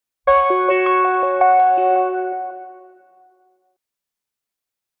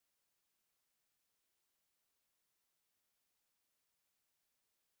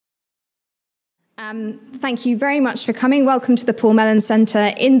Thank you very much for coming. Welcome to the Paul Mellon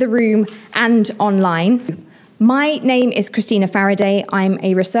Centre in the room and online. My name is Christina Faraday. I'm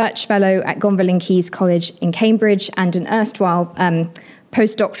a research fellow at Gonville and Caius College in Cambridge and an erstwhile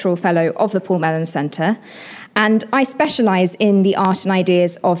postdoctoral fellow of the Paul Mellon Centre. And I specialise in the art and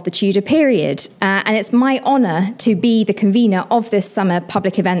ideas of the Tudor period. And it's my honour to be the convener of this summer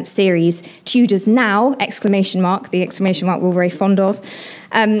public event series, Tudors Now, the exclamation mark we're very fond of,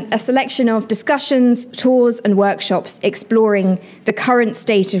 a selection of discussions, tours and workshops exploring the current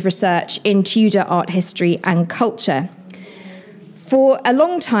state of research in Tudor art history and culture. For a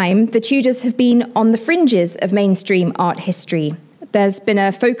long time, the Tudors have been on the fringes of mainstream art history. There's been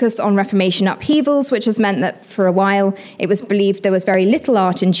a focus on Reformation upheavals, which has meant that for a while it was believed there was very little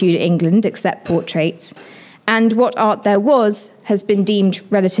art in Tudor England except portraits. And what art there was has been deemed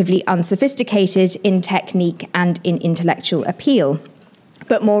relatively unsophisticated in technique and in intellectual appeal.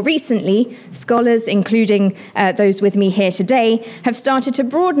 But more recently, scholars, including those with me here today, have started to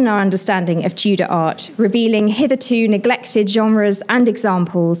broaden our understanding of Tudor art, revealing hitherto neglected genres and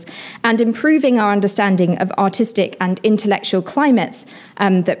examples, and improving our understanding of artistic and intellectual climates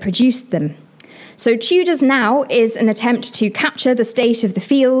that produced them. So Tudors Now is an attempt to capture the state of the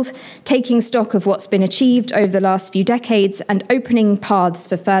field, taking stock of what's been achieved over the last few decades and opening paths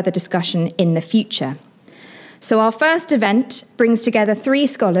for further discussion in the future. So our first event brings together three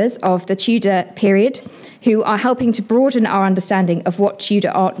scholars of the Tudor period who are helping to broaden our understanding of what Tudor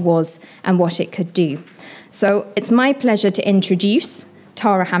art was and what it could do. So it's my pleasure to introduce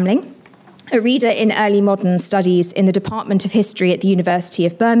Tara Hamling, a reader in early modern studies in the Department of History at the University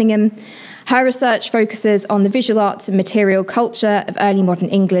of Birmingham. Her research focuses on the visual arts and material culture of early modern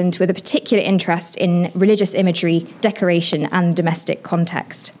England with a particular interest in religious imagery, decoration and domestic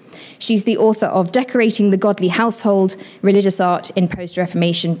context. She's the author of Decorating the Godly Household, Religious Art in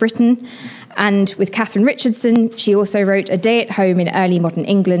Post-Reformation Britain. And with Catherine Richardson, she also wrote A Day at Home in Early Modern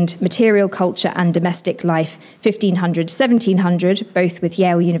England, Material Culture and Domestic Life, 1500-1700, both with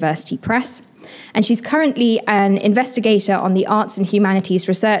Yale University Press. And she's currently an investigator on the Arts and Humanities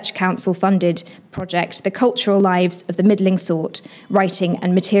Research Council-funded project, The Cultural Lives of the Middling Sort, Writing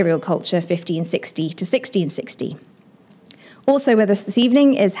and Material Culture, 1560 to 1660. Also with us this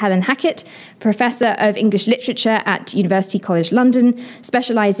evening is Helen Hackett, Professor of English Literature at University College London,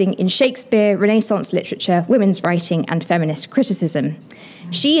 specialising in Shakespeare, Renaissance literature, women's writing and feminist criticism.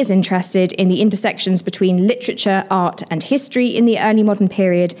 She is interested in the intersections between literature, art and history in the early modern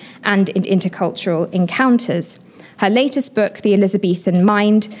period and in intercultural encounters. Her latest book, The Elizabethan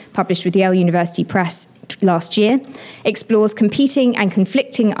Mind, published with Yale University Press last year, explores competing and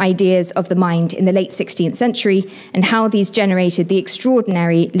conflicting ideas of the mind in the late 16th century and how these generated the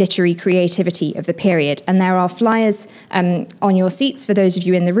extraordinary literary creativity of the period. And there are flyers on your seats for those of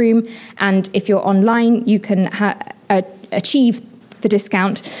you in the room. And if you're online, you can achieve the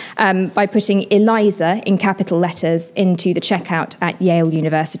discount by putting Eliza in capital letters into the checkout at Yale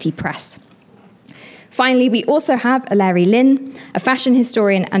University Press. Finally, we also have Larry Lynn, a fashion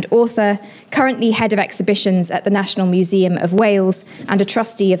historian and author, currently head of exhibitions at the National Museum of Wales and a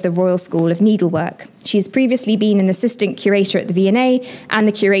trustee of the Royal School of Needlework. She's previously been an assistant curator at the V&A and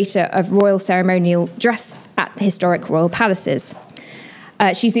the curator of Royal Ceremonial Dress at the historic Royal Palaces.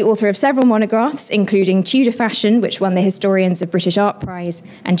 She's the author of several monographs, including Tudor Fashion, which won the Historians of British Art Prize,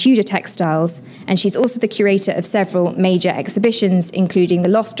 and Tudor Textiles. And she's also the curator of several major exhibitions, including The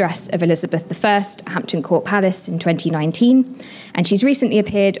Lost Dress of Elizabeth I at Hampton Court Palace in 2019. And she's recently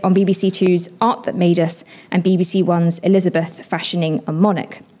appeared on BBC Two's Art That Made Us and BBC One's Elizabeth Fashioning a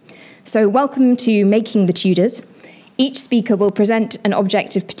Monarch. So welcome to Making the Tudors. Each speaker will present an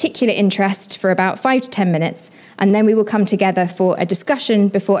object of particular interest for about 5 to 10 minutes, and then we will come together for a discussion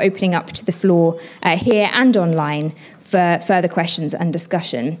before opening up to the floor here and online for further questions and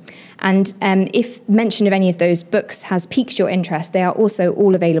discussion. And if mention of any of those books has piqued your interest, they are also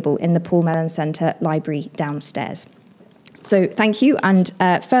all available in the Paul Mellon Centre library downstairs. So thank you, and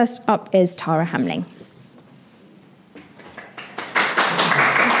first up is Tara Hamling.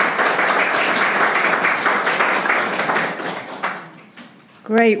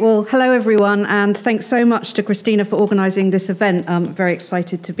 Great. Well, hello, everyone, and thanks so much to Christina for organising this event. I'm very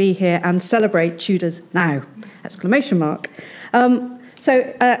excited to be here and celebrate Tudors Now! Exclamation mark.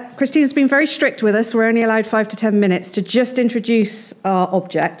 Christina's been very strict with us. We're only allowed 5 to 10 minutes to just introduce our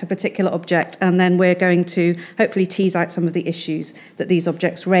object, a particular object, and then we're going to hopefully tease out some of the issues that these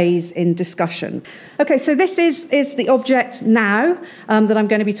objects raise in discussion. Okay, so this is the object now that I'm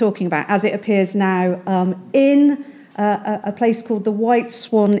going to be talking about as it appears now in a place called the White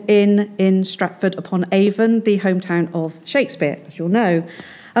Swan Inn in Stratford-upon-Avon, the hometown of Shakespeare, as you'll know.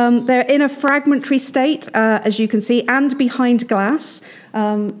 They're in a fragmentary state, as you can see, and behind glass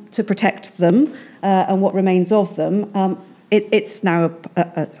to protect them and what remains of them. It's now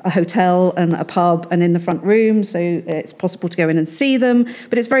a hotel and a pub and in the front room, so it's possible to go in and see them,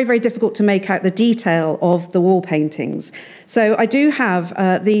 but it's very, very difficult to make out the detail of the wall paintings. So I do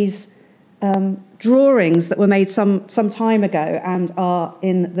have these drawings that were made some time ago and are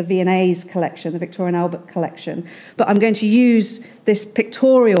in the V&A's collection, the Victoria and Albert collection, but I'm going to use this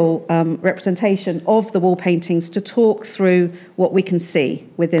pictorial representation of the wall paintings to talk through what we can see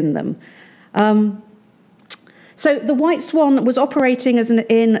within them. So the White Swan was operating as an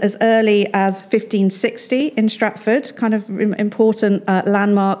inn as early as 1560 in Stratford, kind of important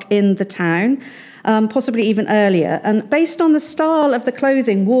landmark in the town, possibly even earlier. And based on the style of the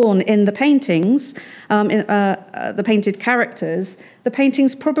clothing worn in the paintings, the painted characters, the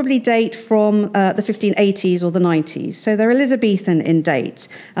paintings probably date from the 1580s or the 90s. So they're Elizabethan in date,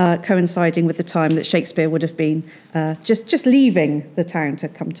 coinciding with the time that Shakespeare would have been just leaving the town to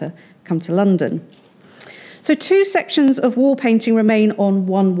come to London. So two sections of wall painting remain on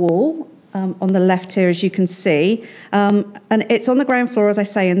one wall, on the left here, as you can see. And it's on the ground floor, as I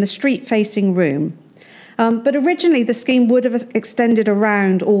say, in the street-facing room. But originally, the scheme would have extended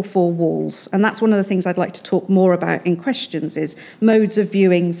around all four walls. And that's one of the things I'd like to talk more about in questions, is modes of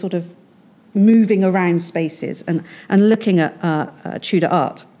viewing, sort of moving around spaces and looking at Tudor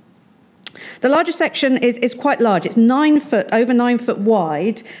art. The larger section is quite large. It's over 9 foot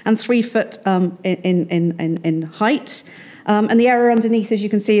wide and 3 foot in height. And the area underneath, as you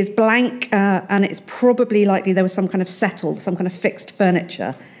can see, is blank, and it's probably likely there was some kind of some kind of fixed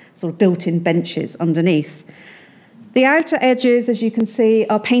furniture, sort of built-in benches underneath. The outer edges, as you can see,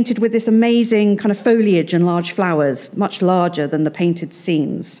 are painted with this amazing kind of foliage and large flowers, much larger than the painted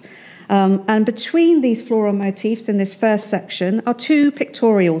scenes. And between these floral motifs in this first section are two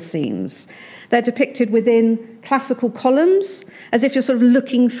pictorial scenes. They're depicted within classical columns, as if you're sort of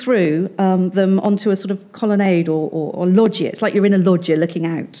looking through them onto a sort of colonnade or loggia. It's like you're in a loggia looking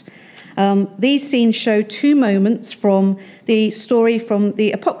out. These scenes show two moments from the story from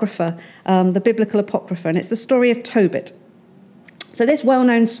the Apocrypha, the biblical Apocrypha, and it's the story of Tobit. So this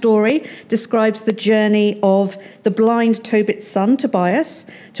well-known story describes the journey of the blind Tobit's son, Tobias,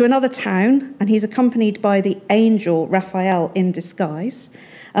 to another town, and he's accompanied by the angel Raphael in disguise.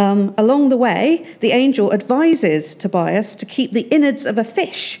 Along the way, the angel advises Tobias to keep the innards of a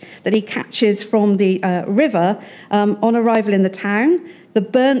fish that he catches from the river on arrival in the town. The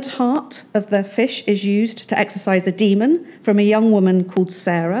burnt heart of the fish is used to exorcise a demon from a young woman called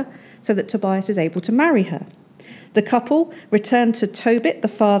Sarah, so that Tobias is able to marry her. The couple return to Tobit, the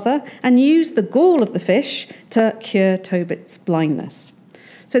father, and use the gall of the fish to cure Tobit's blindness.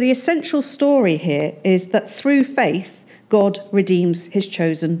 So the essential story here is that through faith, God redeems his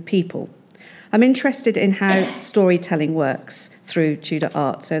chosen people. I'm interested in how storytelling works through Tudor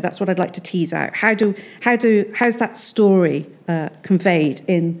art, so that's what I'd like to tease out. How's that story conveyed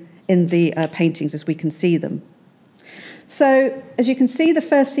in the paintings as we can see them? So, as you can see, the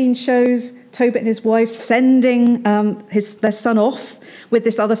first scene shows Tobit and his wife sending their son off with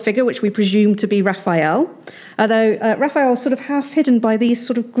this other figure, which we presume to be Raphael, although Raphael is sort of half hidden by these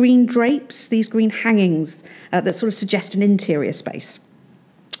sort of green drapes, these green hangings that sort of suggest an interior space.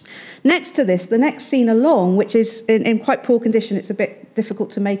 Next to this, the next scene along, which is in quite poor condition, it's a bit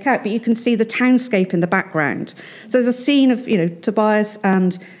difficult to make out, but you can see the townscape in the background. So there's a scene of, Tobias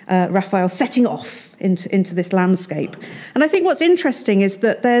and Raphael setting off into this landscape. And I think what's interesting is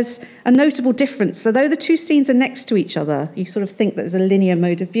that there's a notable difference. So though the two scenes are next to each other, you sort of think that there's a linear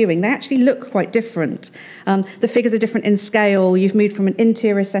mode of viewing. They actually look quite different. The figures are different in scale. You've moved from an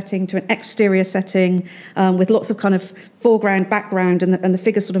interior setting to an exterior setting with lots of kind of foreground, background, and the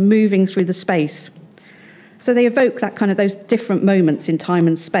figures sort of moving through the space. So they evoke that kind of those different moments in time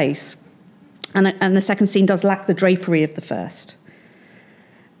and space. And the second scene does lack the drapery of the first.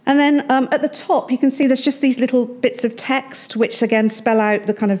 And then at the top, you can see there's just these little bits of text, which again spell out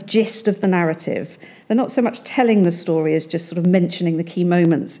the kind of gist of the narrative. They're not so much telling the story as just sort of mentioning the key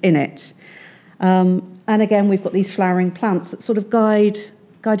moments in it. And again, we've got these flowering plants that sort of guide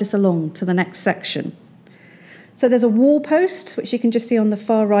us along to the next section. So there's a wall post, which you can just see on the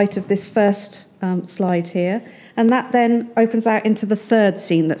far right of this first slide here. And that then opens out into the third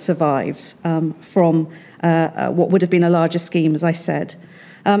scene that survives from what would have been a larger scheme, as I said.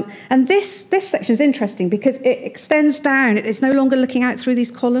 And this section is interesting because it extends down. It's no longer looking out through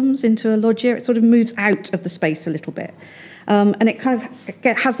these columns into a loggia. It sort of moves out of the space a little bit. And it kind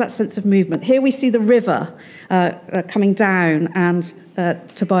of has that sense of movement. Here we see the river coming down and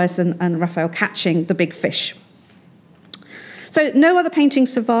Tobias and Raphael catching the big fish. So no other painting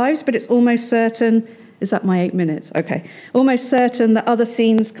survives, but it's almost certain, is that my 8 minutes? Okay. Almost certain that other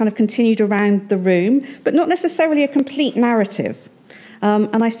scenes kind of continued around the room, but not necessarily a complete narrative.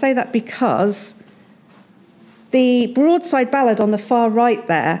 And I say that because the broadside ballad on the far right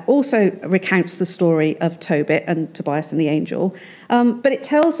there also recounts the story of Tobit and Tobias and the angel, but it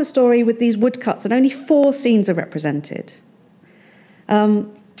tells the story with these woodcuts, and only 4 scenes are represented.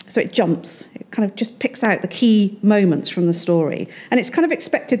 So it jumps, it kind of just picks out the key moments from the story. And it's kind of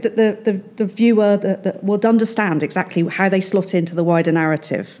expected that the viewer would understand exactly how they slot into the wider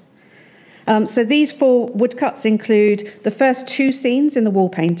narrative. So these 4 woodcuts include the first 2 scenes in the wall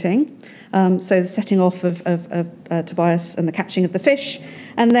painting, so the setting off of Tobias and the catching of the fish,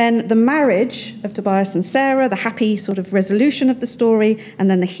 and then the marriage of Tobias and Sarah, the happy sort of resolution of the story, and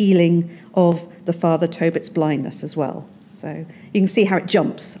then the healing of the father Tobit's blindness as well. So you can see how it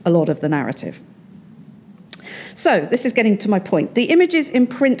jumps a lot of the narrative. So this is getting to my point. The images in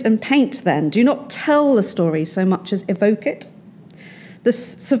print and paint then do not tell the story so much as evoke it. The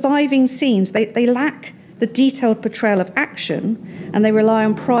surviving scenes, they lack the detailed portrayal of action, and they rely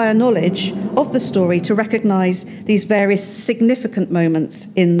on prior knowledge of the story to recognise these various significant moments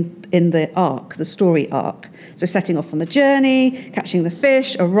in the arc, the story arc. So setting off on the journey, catching the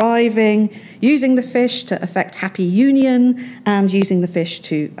fish, arriving, using the fish to effect happy union, and using the fish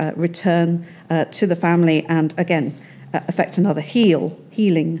to return to the family and, again, effect another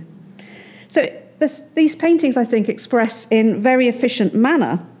healing. So these paintings, I think, express in very efficient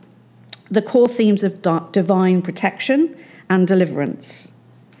manner the core themes of divine protection and deliverance.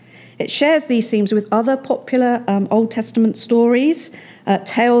 It shares these themes with other popular Old Testament stories,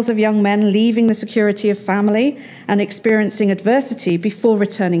 tales of young men leaving the security of family and experiencing adversity before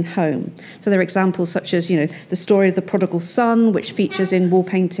returning home. So there are examples such as, the story of the prodigal son, which features in wall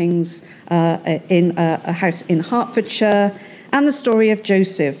paintings in a house in Hertfordshire, and the story of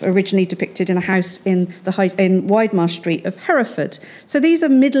Joseph, originally depicted in a house in Widemarsh Street of Hereford. So these are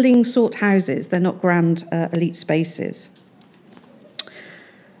middling sort houses. They're not grand elite spaces.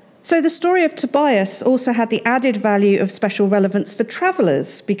 So the story of Tobias also had the added value of special relevance for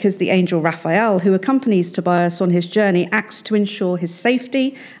travellers, because the angel Raphael, who accompanies Tobias on his journey, acts to ensure his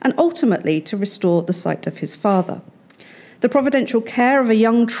safety and ultimately to restore the sight of his father. The providential care of a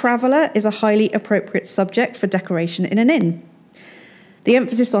young traveller is a highly appropriate subject for decoration in an inn. The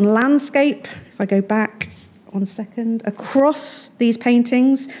emphasis on landscape, if I go back 1 second, across these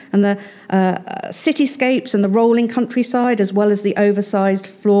paintings, and the cityscapes and the rolling countryside, as well as the oversized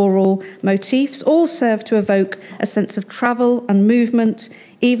floral motifs, all serve to evoke a sense of travel and movement,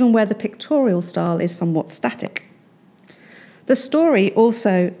 even where the pictorial style is somewhat static. The story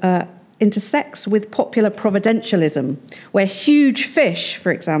also intersects with popular providentialism, where huge fish,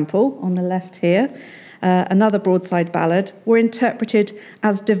 for example, on the left here, another broadside ballad, were interpreted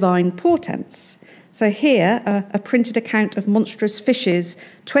as divine portents. So here, a printed account of monstrous fishes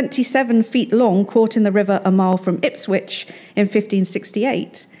 27 feet long caught in the river a mile from Ipswich in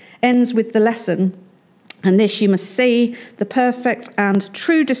 1568 ends with the lesson, and this you must see, the perfect and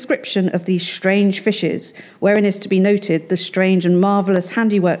true description of these strange fishes, wherein is to be noted the strange and marvellous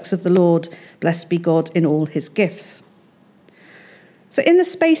handiworks of the Lord, blessed be God in all his gifts. So in the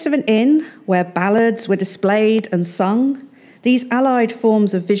space of an inn, where ballads were displayed and sung, these allied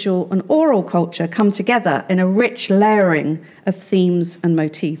forms of visual and oral culture come together in a rich layering of themes and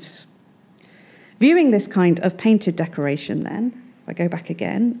motifs. Viewing this kind of painted decoration then, if I go back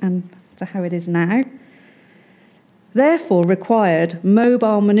again and to how it is now, therefore required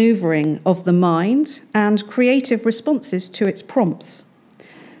mobile manoeuvring of the mind and creative responses to its prompts.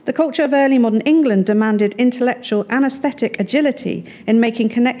 The culture of early modern England demanded intellectual and aesthetic agility in making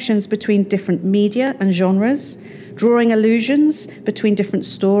connections between different media and genres, drawing allusions between different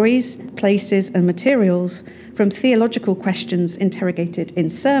stories, places, and materials, from theological questions interrogated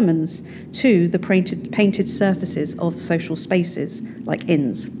in sermons to the painted surfaces of social spaces like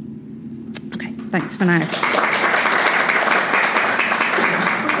inns. Okay, thanks for now.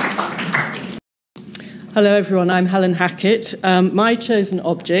 Hello everyone, I'm Helen Hackett. My chosen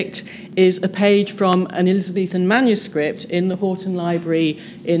object is a page from an Elizabethan manuscript in the Horton Library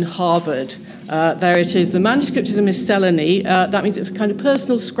in Harvard. There it is. The manuscript is a miscellany. That means it's a kind of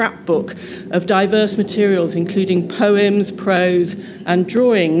personal scrapbook of diverse materials, including poems, prose, and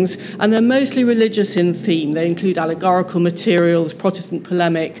drawings, and they're mostly religious in theme. They include allegorical materials, Protestant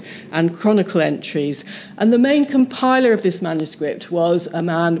polemic, and chronicle entries. And the main compiler of this manuscript was a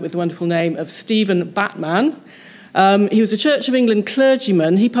man with the wonderful name of Stephen Batman, He was a Church of England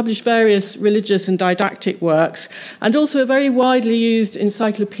clergyman. He published various religious and didactic works, and also a very widely used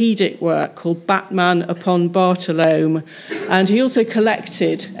encyclopedic work called Batman upon Bartolome. And he also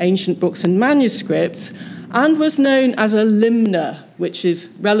collected ancient books and manuscripts, and was known as a limner, which is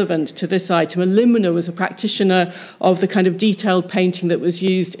relevant to this item. A limner was a practitioner of the kind of detailed painting that was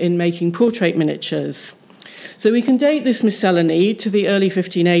used in making portrait miniatures. So we can date this miscellany to the early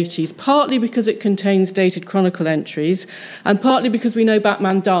 1580s, partly because it contains dated chronicle entries, and partly because we know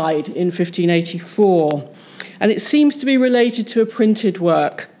Batman died in 1584. And it seems to be related to a printed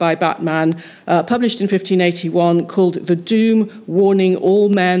work by Batman, published in 1581, called The Doom Warning All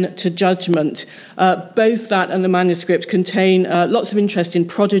Men to Judgment. Both that and the manuscript contain lots of interest in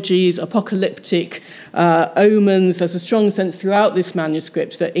prodigies, apocalyptic omens. There's a strong sense throughout this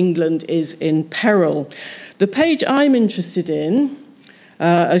manuscript that England is in peril. The page I'm interested in,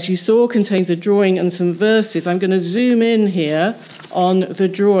 as you saw, contains a drawing and some verses. I'm going to zoom in here on the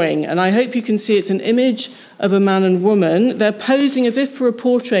drawing, and I hope you can see it's an image of a man and woman. They're posing as if for a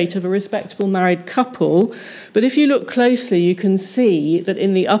portrait of a respectable married couple, but if you look closely, you can see that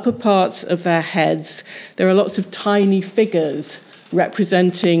in the upper parts of their heads, there are lots of tiny figures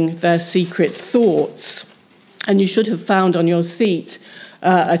representing their secret thoughts. And you should have found on your seat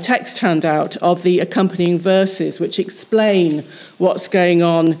a text handout of the accompanying verses which explain what's going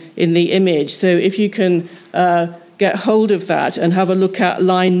on in the image. So if you can get hold of that and have a look at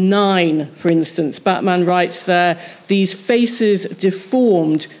line 9, for instance, Batman writes there, "These faces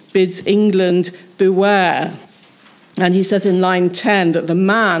deformed bids England beware." And he says in line 10 that the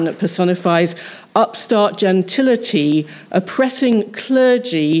man personifies upstart gentility, oppressing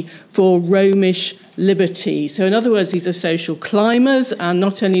clergy for Romish liberty. So in other words, these are social climbers, and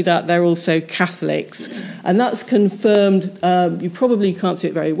not only that, they're also Catholics. And that's confirmed, you probably can't see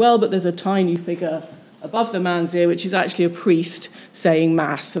it very well, but there's a tiny figure above the man's ear, which is actually a priest saying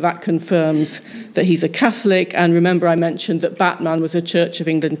Mass. So that confirms that he's a Catholic. And remember, I mentioned that Batman was a Church of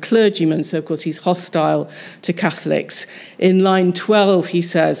England clergyman, so of course he's hostile to Catholics. In line 12, he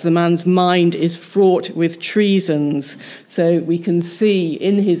says, the man's mind is fraught with treasons. So we can see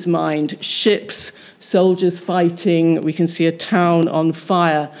in his mind ships, soldiers fighting, we can see a town on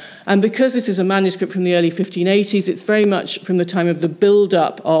fire. And because this is a manuscript from the early 1580s, it's very much from the time of the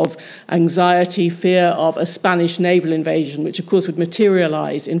build-up of anxiety, fear of a Spanish naval invasion, which of course would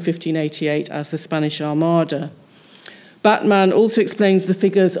materialize in 1588 as the Spanish Armada. Batman also explains the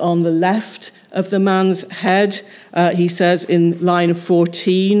figures on the left of the man's head. He says in line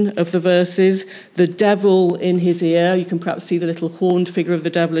 14 of the verses, the devil in his ear, you can perhaps see the little horned figure of the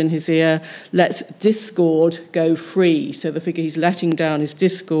devil in his ear, lets discord go free. So the figure he's letting down is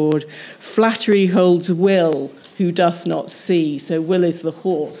discord. Flattery holds will, who doth not see. So will is the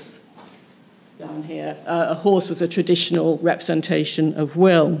horse down here. A horse was a traditional representation of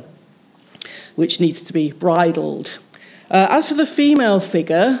will, which needs to be bridled. As for the female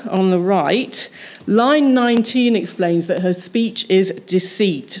figure on the right, line 19 explains that her speech is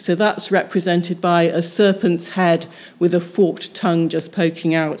deceit. So that's represented by a serpent's head with a forked tongue just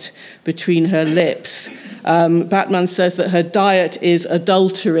poking out between her lips. Batman says that her diet is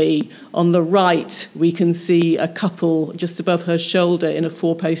adultery. On the right, we can see a couple just above her shoulder in a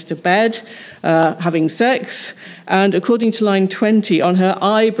four-poster bed having sex. And according to line 20, on her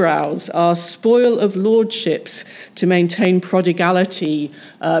eyebrows are spoil of lordships to maintain prodigality.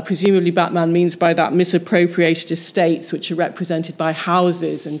 Presumably Batman means by that misappropriated estates, which are represented by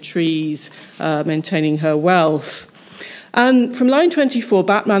houses and trees, maintaining her wealth. And from line 24,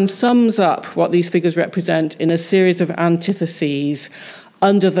 Batman sums up what these figures represent in a series of antitheses.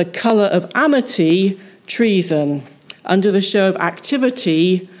 Under the colour of amity, treason. Under the show of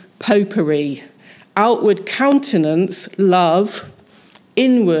activity, popery. Outward countenance, love.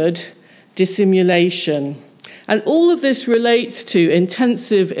 Inward, dissimulation. And all of this relates to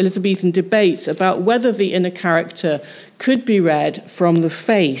intensive Elizabethan debates about whether the inner character could be read from the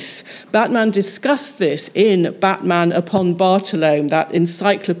face. Batman discussed this in Batman upon Bartolome, that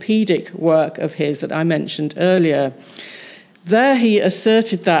encyclopedic work of his that I mentioned earlier. There he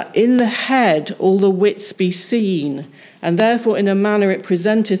asserted that in the head all the wits be seen, and therefore in a manner it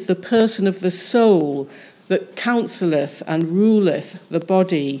presenteth the person of the soul that counselleth and ruleth the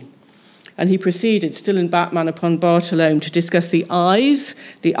body. And he proceeded, still in Batman upon Bartolome, to discuss the eyes,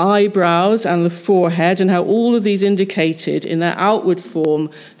 the eyebrows, and the forehead, and how all of these indicated in their outward form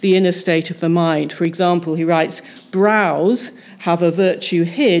the inner state of the mind. For example, he writes, brows have a virtue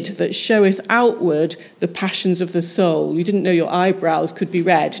hid that showeth outward the passions of the soul. You didn't know your eyebrows could be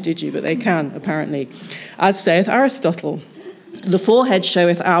read, did you? But they can, apparently. As saith Aristotle. The forehead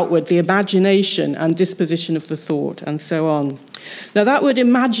showeth outward the imagination and disposition of the thought, and so on. Now that word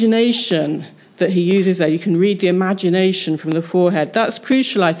imagination that he uses there, you can read the imagination from the forehead. That's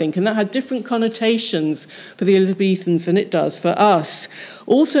crucial, I think, and that had different connotations for the Elizabethans than it does for us.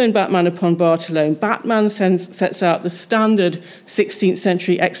 Also in Batman upon Bartolome, Batman sets out the standard 16th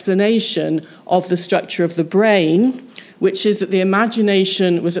century explanation of the structure of the brain, which is that the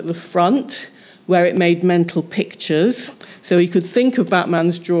imagination was at the front, where it made mental pictures. So we could think of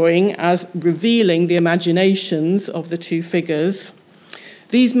Batman's drawing as revealing the imaginations of the two figures.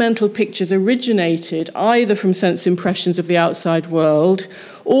 These mental pictures originated either from sense impressions of the outside world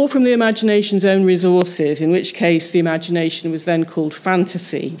or from the imagination's own resources, in which case the imagination was then called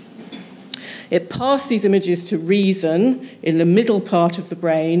fantasy. It passed these images to reason in the middle part of the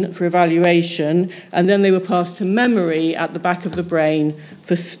brain for evaluation, and then they were passed to memory at the back of the brain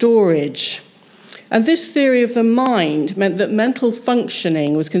for storage. And this theory of the mind meant that mental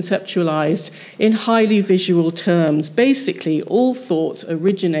functioning was conceptualized in highly visual terms. Basically, all thoughts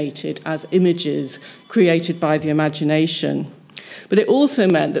originated as images created by the imagination. But it also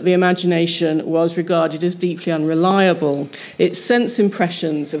meant that the imagination was regarded as deeply unreliable. Its sense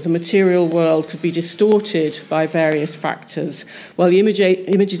impressions of the material world could be distorted by various factors, while the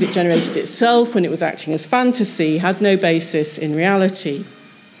images it generated itself when it was acting as fantasy had no basis in reality.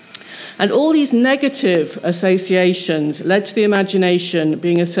 And all these negative associations led to the imagination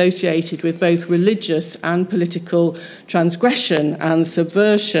being associated with both religious and political transgression and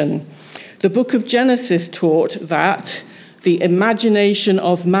subversion. The book of Genesis taught that the imagination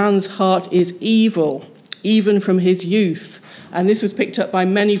of man's heart is evil, even from his youth. And this was picked up by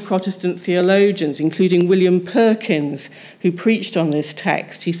many Protestant theologians, including William Perkins, who preached on this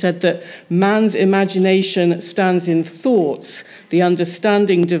text. He said that man's imagination stands in thoughts, the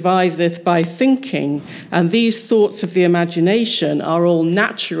understanding deviseth by thinking, and these thoughts of the imagination are all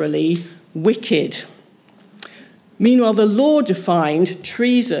naturally wicked. Meanwhile, the law defined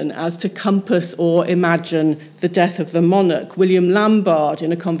treason as to compass or imagine the death of the monarch. William Lambarde,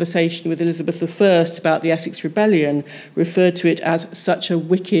 in a conversation with Elizabeth I about the Essex Rebellion, referred to it as such a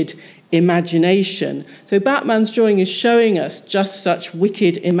wicked imagination. So Batman's drawing is showing us just such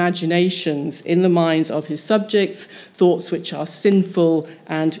wicked imaginations in the minds of his subjects, thoughts which are sinful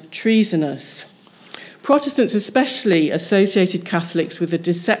and treasonous. Protestants especially associated Catholics with a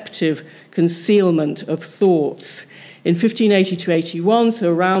deceptive concealment of thoughts. In 1580 to 81,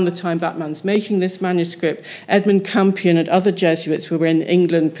 so around the time Batman's making this manuscript, Edmund Campion and other Jesuits were in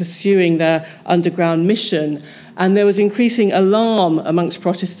England pursuing their underground mission, and there was increasing alarm amongst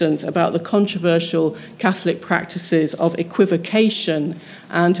Protestants about the controversial Catholic practices of equivocation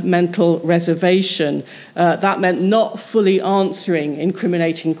and mental reservation. That meant not fully answering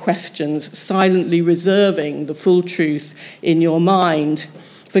incriminating questions, silently reserving the full truth in your mind.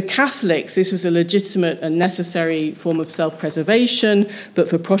 For Catholics, this was a legitimate and necessary form of self-preservation, but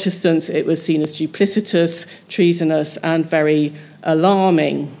for Protestants, it was seen as duplicitous, treasonous, and very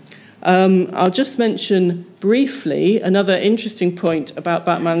alarming. I'll just mention briefly another interesting point about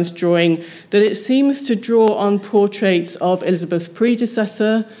Batman's drawing, that it seems to draw on portraits of Elizabeth's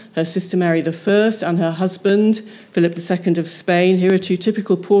predecessor, her sister Mary I, and her husband, Philip II of Spain. Here are two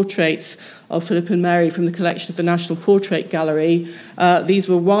typical portraits of Philip and Mary from the collection of the National Portrait Gallery. These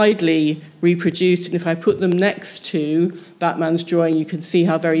were widely reproduced, and if I put them next to Batman's drawing, you can see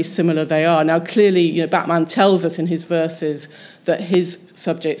how very similar they are. Now, clearly, Batman tells us in his verses that his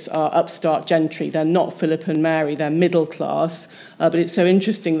subjects are upstart gentry. They're not Philip and Mary, they're middle class. But it's so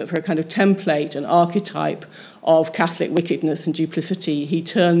interesting that for a kind of template, an archetype of Catholic wickedness and duplicity, he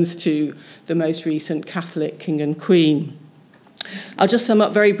turns to the most recent Catholic king and queen. I'll just sum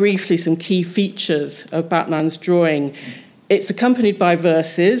up very briefly some key features of Batman's drawing. It's accompanied by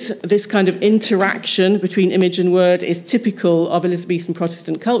verses. This kind of interaction between image and word is typical of Elizabethan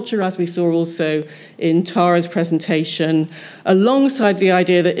Protestant culture, as we saw also in Tara's presentation, alongside the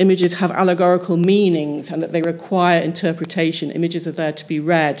idea that images have allegorical meanings and that they require interpretation. Images are there to be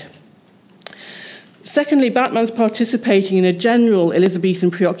read. Secondly, Batman's participating in a general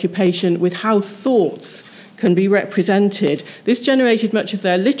Elizabethan preoccupation with how thoughts can be represented. This generated much of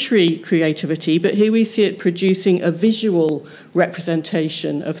their literary creativity, but here we see it producing a visual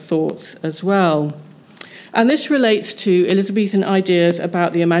representation of thoughts as well. And this relates to Elizabethan ideas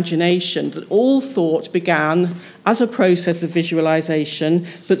about the imagination, that all thought began as a process of visualization,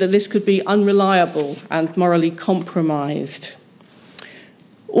 but that this could be unreliable and morally compromised.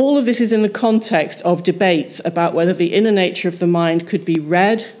 All of this is in the context of debates about whether the inner nature of the mind could be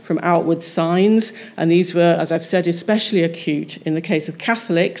read from outward signs, and these were, as I've said, especially acute in the case of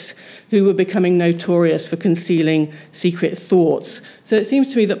Catholics, who were becoming notorious for concealing secret thoughts. So it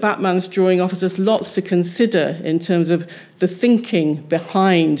seems to me that Batman's drawing offers us lots to consider in terms of the thinking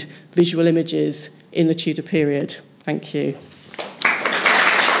behind visual images in the Tudor period. Thank you.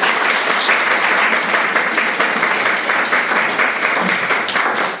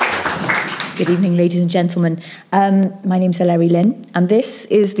 Good evening, ladies and gentlemen. My name's Hilary Lynn, and this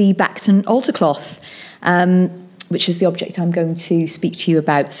is the Bacton altar cloth, which is the object I'm going to speak to you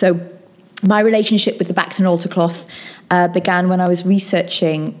about. So my relationship with the Bacton altar cloth began when I was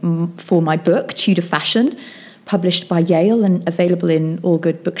researching for my book, Tudor Fashion, published by Yale and available in all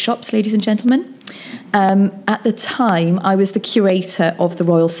good bookshops, ladies and gentlemen. At the time, I was the curator of the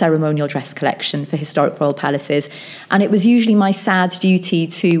Royal Ceremonial Dress Collection for Historic Royal Palaces, and it was usually my sad duty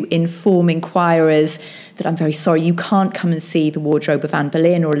to inform inquirers that I'm very sorry, you can't come and see the wardrobe of Anne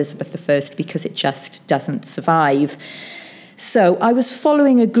Boleyn or Elizabeth I because it just doesn't survive. So I was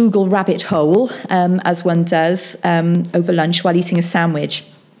following a Google rabbit hole, as one does, over lunch while eating a sandwich,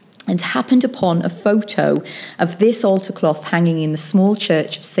 and happened upon a photo of this altar cloth hanging in the small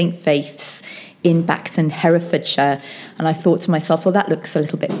church of St. Faith's in Bacton, Herefordshire. And I thought to myself, well, that looks a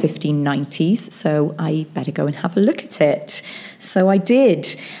little bit 1590s, so I better go and have a look at it. So I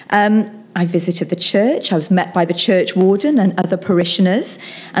did. I visited the church. I was met by the church warden and other parishioners,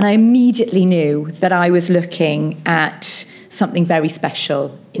 and I immediately knew that I was looking at something very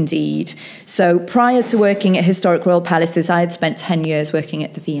special indeed. So prior to working at Historic Royal Palaces, I had spent 10 years working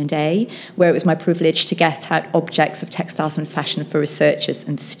at the V&A, where it was my privilege to get out objects of textiles and fashion for researchers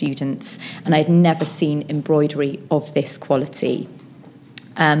and students. And I had never seen embroidery of this quality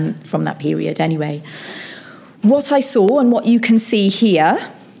from that period anyway. What I saw and what you can see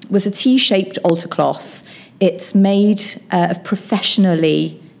here was a T-shaped altar cloth. It's made of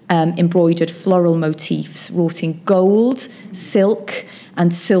professionally embroidered floral motifs wrought in gold, silk,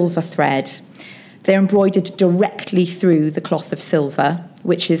 and silver thread. They're embroidered directly through the cloth of silver,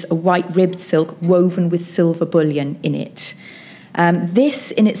 which is a white ribbed silk woven with silver bullion in it.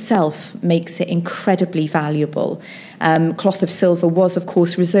 This in itself makes it incredibly valuable. Cloth of silver was, of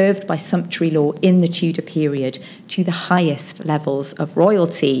course, reserved by sumptuary law in the Tudor period to the highest levels of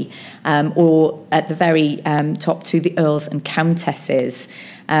royalty, or at the very top to the earls and countesses.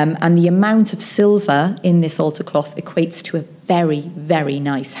 And the amount of silver in this altar cloth equates to a very, very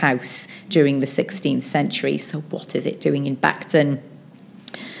nice house during the 16th century. So what is it doing in Bacton?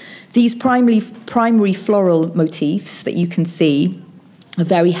 These primary floral motifs that you can see are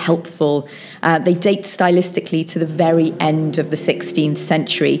very helpful. They date stylistically to the very end of the 16th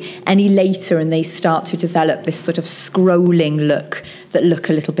century. Any later, and they start to develop this sort of scrolling look that look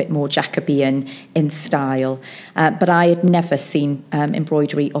a little bit more Jacobean in style. But I had never seen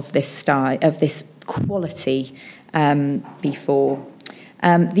embroidery of this style, of this quality before.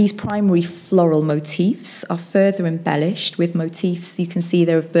 These primary floral motifs are further embellished with motifs. You can see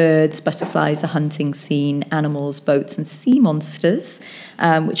there of birds, butterflies, a hunting scene, animals, boats, and sea monsters,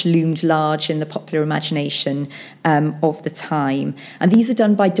 which loomed large in the popular imagination of the time. And these are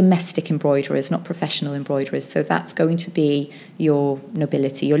done by domestic embroiderers, not professional embroiderers. So that's going to be your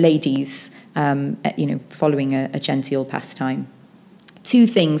nobility, your ladies, following a genteel pastime. Two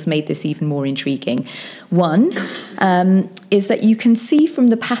things made this even more intriguing. One is that you can see from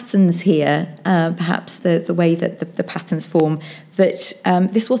the patterns here, perhaps the way that the patterns form, that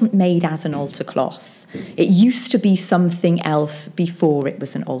this wasn't made as an altar cloth. It used to be something else before it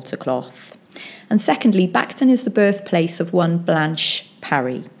was an altar cloth. And secondly, Bacton is the birthplace of one Blanche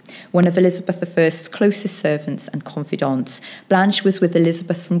Parry, one of Elizabeth I's closest servants and confidants. Blanche was with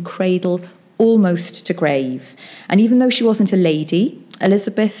Elizabeth from cradle almost to grave. And even though she wasn't a lady,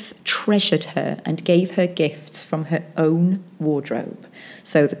 Elizabeth treasured her and gave her gifts from her own wardrobe.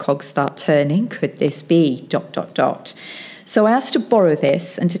 So the cogs start turning. Could this be ... So I asked to borrow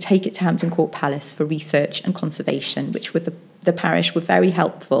this and to take it to Hampton Court Palace for research and conservation, which the parish were very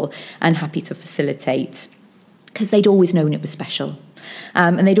helpful and happy to facilitate, because they'd always known it was special.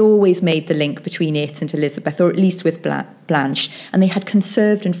 And they'd always made the link between it and Elizabeth, or at least with Blanche, and they had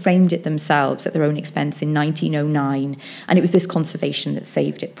conserved and framed it themselves at their own expense in 1909, and it was this conservation that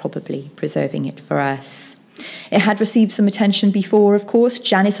saved it, probably preserving it for us. It had received some attention before, of course.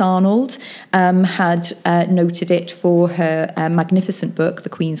 Janet Arnold had noted it for her magnificent book, The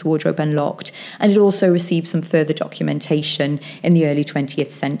Queen's Wardrobe Unlocked, and it also received some further documentation in the early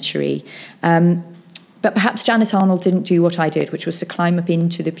 20th century. But perhaps Janet Arnold didn't do what I did, which was to climb up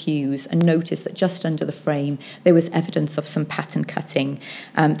into the pews and notice that just under the frame there was evidence of some pattern cutting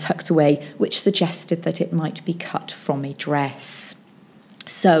tucked away, which suggested that it might be cut from a dress.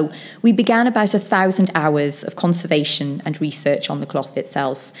 So we began about 1,000 hours of conservation and research on the cloth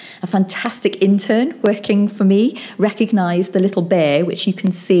itself. A fantastic intern working for me recognised the little bear, which you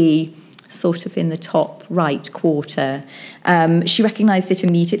can see sort of in the top right quarter. She recognised it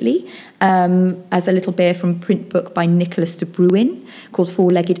immediately as a little bear from a print book by Nicholas de Bruin called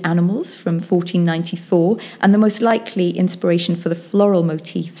Four-Legged Animals from 1494. And the most likely inspiration for the floral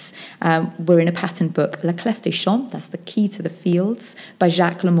motifs were in a pattern book, La Clef des Champs, that's the Key to the Fields, by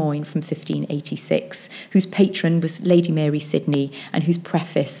Jacques Lemoyne from 1586, whose patron was Lady Mary Sidney and whose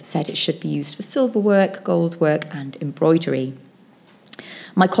preface said it should be used for silver work, gold work and embroidery.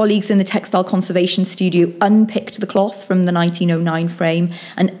 My colleagues in the textile conservation studio unpicked the cloth from the 1909 frame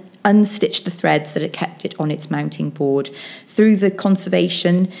and unstitched the threads that had kept it on its mounting board. Through the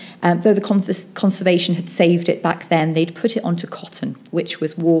conservation, though the conservation had saved it back then, they'd put it onto cotton, which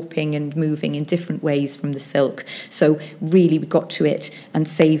was warping and moving in different ways from the silk. So really we got to it and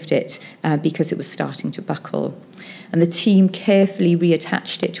saved it because it was starting to buckle. And the team carefully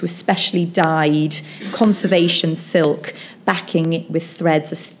reattached it to a specially dyed conservation silk, backing it with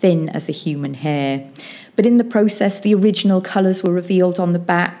threads as thin as a human hair. But in the process, the original colours were revealed on the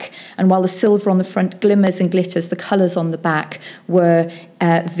back, and while the silver on the front glimmers and glitters, the colours on the back were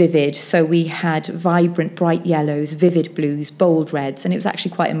vivid. So we had vibrant, bright yellows, vivid blues, bold reds, and it was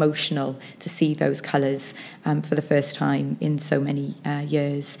actually quite emotional to see those colours for the first time in so many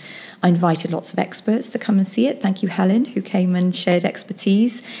years. I invited lots of experts to come and see it. Thank you, Helen, who came and shared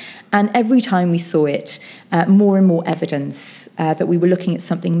expertise. And every time we saw it, more and more evidence that we were looking at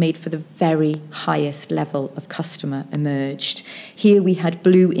something made for the very highest level of customer emerged. Here we had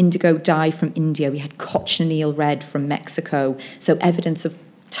blue indigo dye from India, we had cochineal red from Mexico, so evidence of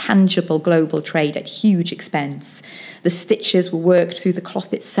tangible global trade at huge expense. The stitches were worked through the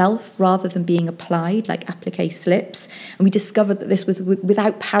cloth itself rather than being applied like applique slips, and we discovered that this was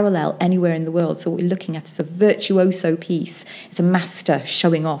without parallel anywhere in the world. So what we're looking at is a virtuoso piece. It's a master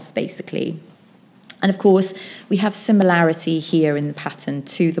showing off, basically. And of course, we have similarity here in the pattern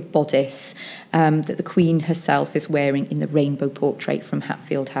to the bodice that the Queen herself is wearing in the rainbow portrait from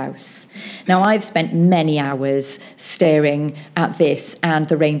Hatfield House. Now, I've spent many hours staring at this and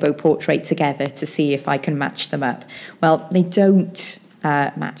the rainbow portrait together to see if I can match them up. Well, they don't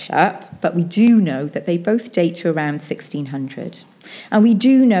match up, but we do know that they both date to around 1600. And we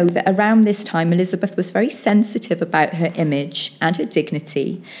do know that around this time, Elizabeth was very sensitive about her image and her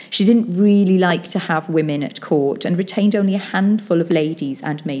dignity. She didn't really like to have women at court and retained only a handful of ladies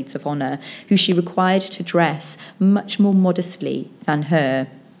and maids of honour who she required to dress much more modestly than her.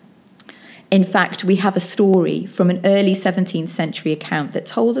 In fact, we have a story from an early 17th century account that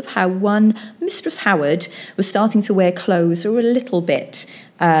told of how one Mistress Howard was starting to wear clothes that were a little bit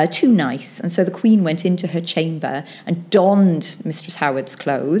too nice. And so the Queen went into her chamber and donned Mistress Howard's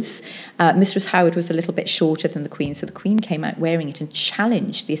clothes. Mistress Howard was a little bit shorter than the Queen, so the Queen came out wearing it and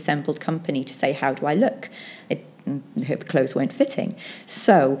challenged the assembled company to say, "How do I look?" The clothes weren't fitting.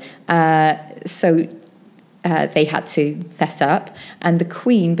 So they had to fess up, and the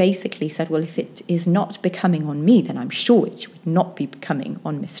Queen basically said, well, if it is not becoming on me, then I'm sure it would not be becoming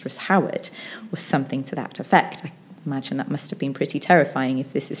on Mistress Howard, or something to that effect. I imagine that must have been pretty terrifying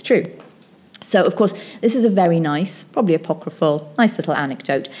if this is true. So, of course, this is a very nice, probably apocryphal, nice little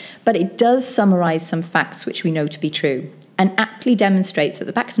anecdote, but it does summarise some facts which we know to be true, and aptly demonstrates that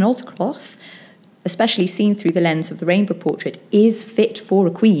the Baxton altar cloth, especially seen through the lens of the rainbow portrait, is fit for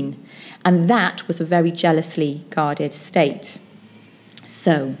a queen. And that was a very jealously guarded state.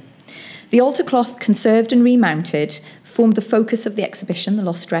 So, the altar cloth, conserved and remounted, formed the focus of the exhibition, The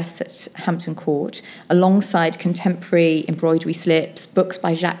Lost Dress at Hampton Court, alongside contemporary embroidery slips, books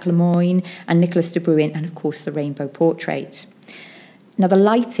by Jacques Lemoyne and Nicholas de Bruin, and of course the rainbow portrait. Now, the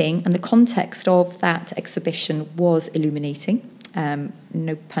lighting and the context of that exhibition was illuminating.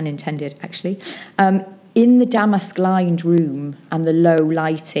 No pun intended, actually. In the damask-lined room and the low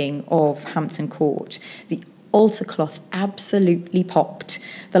lighting of Hampton Court, the altar cloth absolutely popped.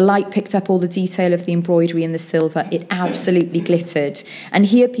 The light picked up all the detail of the embroidery and the silver. It absolutely glittered. And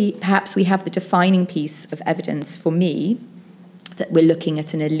here, perhaps, we have the defining piece of evidence for me that we're looking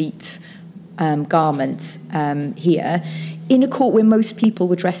at an elite garment here, in a court where most people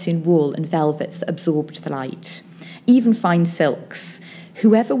were dressed in wool and velvets that absorbed the light, even fine silks.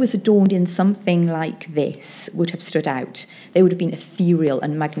 Whoever was adorned in something like this would have stood out. They would have been ethereal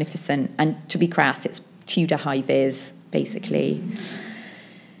and magnificent. And to be crass, it's Tudor high vis, basically.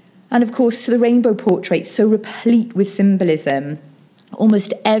 And of course, to the rainbow portrait, so replete with symbolism.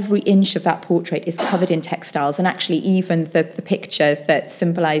 Almost every inch of that portrait is covered in textiles, and actually even the picture that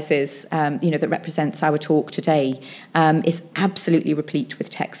symbolises, that represents our talk today, is absolutely replete with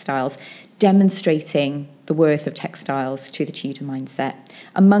textiles, demonstrating the worth of textiles to the Tudor mindset.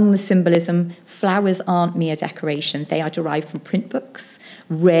 Among the symbolism, flowers aren't mere decoration. They are derived from print books,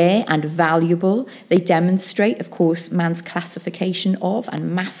 rare and valuable. They demonstrate, of course, man's classification of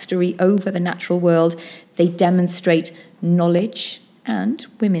and mastery over the natural world. They demonstrate knowledge and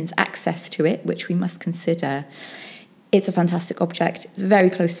women's access to it, which we must consider. It's a fantastic object. It's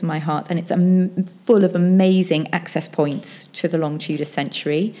very close to my heart, and it's full of amazing access points to the long Tudor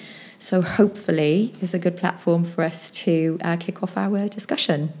century. So hopefully it's a good platform for us to kick off our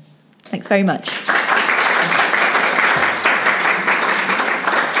discussion. Thanks very much.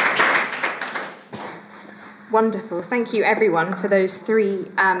 Wonderful. Thank you, everyone, for those three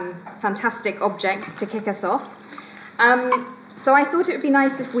fantastic objects to kick us off. So I thought it would be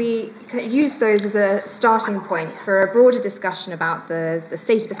nice if we could use those as a starting point for a broader discussion about the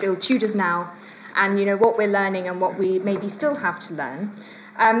state of the field, Tudors Now, and what we're learning and what we maybe still have to learn.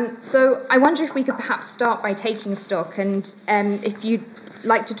 So I wonder if we could perhaps start by taking stock, and if you'd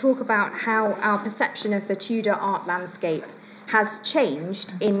like to talk about how our perception of the Tudor art landscape has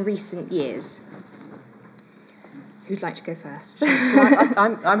changed in recent years. Who'd like to go first?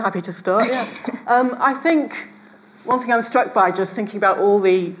 I'm happy to start. Yeah. I think one thing I'm struck by, just thinking about all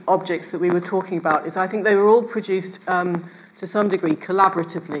the objects that we were talking about, is I think they were all produced to some degree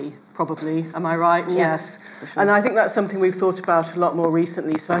collaboratively, probably. Am I right? Yeah, yes. Sure. And I think that's something we've thought about a lot more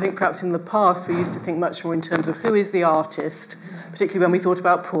recently. So I think perhaps in the past we used to think much more in terms of who is the artist, particularly when we thought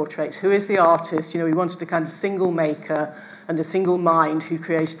about portraits. Who is the artist? We wanted a kind of single maker and a single mind who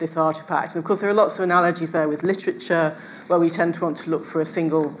created this artifact. And of course there are lots of analogies there with literature, where we tend to want to look for a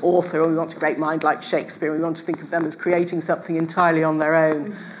single author, or we want a great mind like Shakespeare, we want to think of them as creating something entirely on their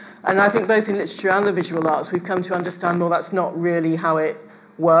own. And I think both in literature and the visual arts, we've come to understand, well, that's not really how it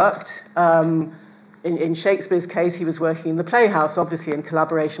worked. In Shakespeare's case, he was working in the playhouse, obviously in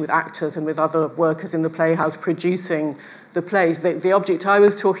collaboration with actors and with other workers in the playhouse producing the plays. The object I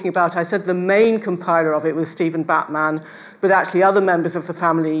was talking about, I said the main compiler of it was Stephen Batman, but actually other members of the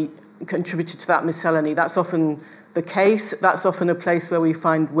family contributed to that miscellany. That's often the case. That's often a place where we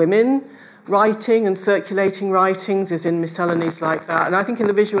find women writing and circulating writings, is in miscellanies like that. And I think in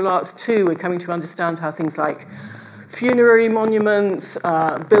the visual arts too, we're coming to understand how things like funerary monuments,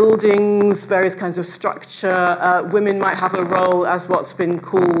 buildings, various kinds of structure, women might have a role as what's been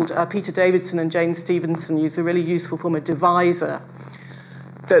called, Peter Davidson and Jane Stevenson use a really useful form of deviser.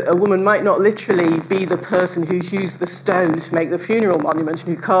 That a woman might not literally be the person who hews the stone to make the funeral monument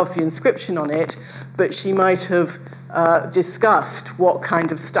and who carves the inscription on it, but she might have discussed what kind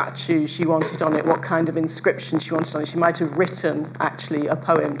of statue she wanted on it, what kind of inscription she wanted on it. She might have written, actually, a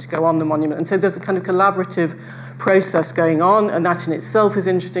poem to go on the monument. And so there's a kind of collaborative process going on, and that in itself is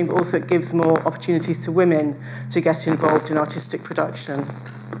interesting, but also it gives more opportunities to women to get involved in artistic production.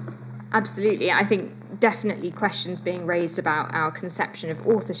 Absolutely. I think definitely questions being raised about our conception of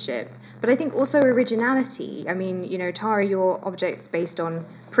authorship, but I think also originality. I mean, Tara, your object's based on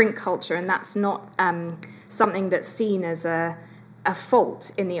print culture, and that's not something that's seen as a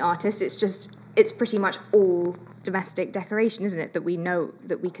fault in the artist. It's pretty much all domestic decoration, isn't it, that we know,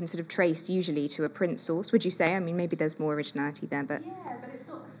 that we can sort of trace usually to a print source, would you say? I mean, maybe there's more originality there, but... Yeah, but it's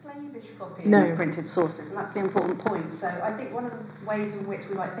not a slavish copy of printed sources, and that's the important point. So I think one of the ways in which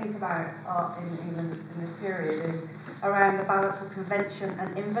we might think about art in England in this period is around the balance of convention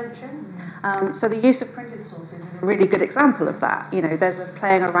and invention. So the use of printed sources is a really good example of that. There's a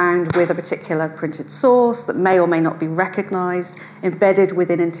playing around with a particular printed source that may or may not be recognised, embedded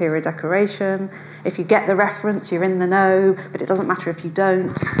within interior decoration. If you get the reference, you're in the know, but it doesn't matter if you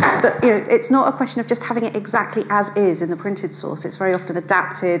don't. But it's not a question of just having it exactly as is in the printed source. It's very often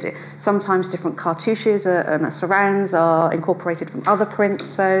adapted. Sometimes different cartouches and surrounds are incorporated from other prints.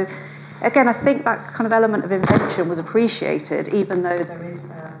 So again, I think that kind of element of invention was appreciated, even though there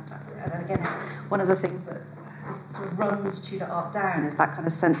is, and again, it's one of the things that sort of runs Tudor art down, is that kind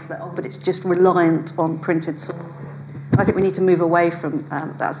of sense that, but it's just reliant on printed sources. And I think we need to move away from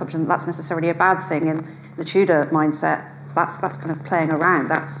that assumption that that's necessarily a bad thing. In the Tudor mindset, that's kind of playing around.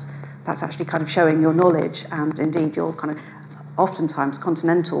 That's actually kind of showing your knowledge, and indeed your kind of oftentimes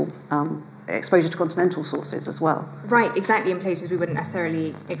continental exposure to continental sources as well. Right, exactly, in places we wouldn't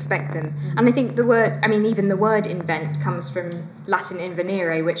necessarily expect them. And I think even the word invent comes from Latin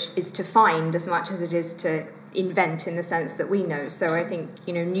invenire, which is to find as much as it is to invent in the sense that we know. So I think,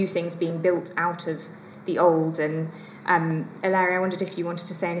 new things being built out of the old, and Ilaria, I wondered if you wanted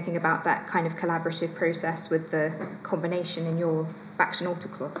to say anything about that kind of collaborative process with the combination in your Back altar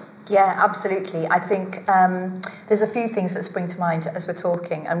cloth. Yeah, absolutely. I think there's a few things that spring to mind as we're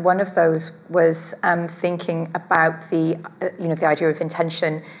talking, and one of those was thinking about the idea of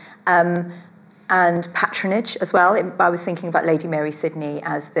intention and patronage as well. I was thinking about Lady Mary Sidney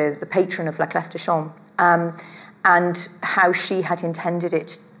as the patron of La Clef de Chambre, and how she had intended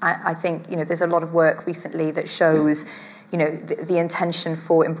it. I think there's a lot of work recently that shows the intention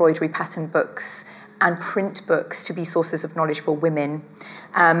for embroidery pattern books and print books to be sources of knowledge for women,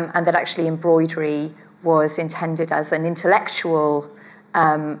 and that actually embroidery was intended as an intellectual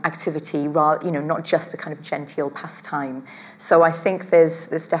activity, rather, not just a kind of genteel pastime. So I think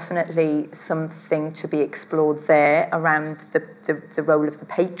there's definitely something to be explored there around the role of the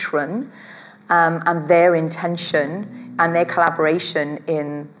patron and their intention and their collaboration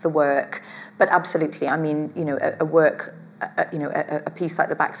in the work. But absolutely, I mean, a work. A piece like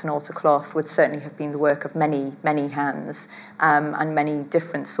the Baxton altar cloth would certainly have been the work of many, many hands and many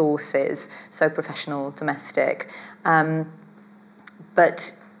different sources, so professional, domestic.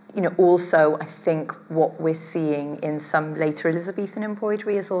 But, also I think what we're seeing in some later Elizabethan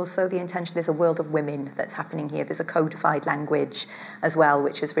embroidery is also the intention. There's a world of women that's happening here. There's a codified language as well,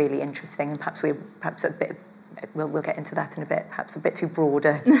 which is really interesting, and perhaps a bit. We'll get into that in a bit, perhaps a bit too broad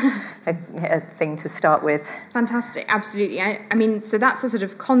a thing to start with. Fantastic, absolutely. I mean, so that's a sort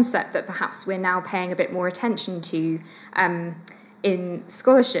of concept that perhaps we're now paying a bit more attention to in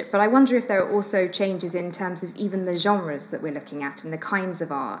scholarship, but I wonder if there are also changes in terms of even the genres that we're looking at and the kinds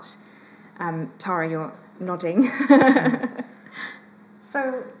of art. Tara, you're nodding.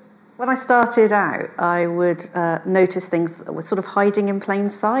 So when I started out, I would notice things that were sort of hiding in plain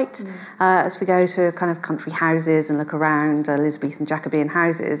sight as we go to kind of country houses and look around Elizabethan Jacobean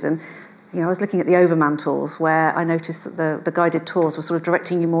houses. And I was looking at the overmantels where I noticed that the guided tours were sort of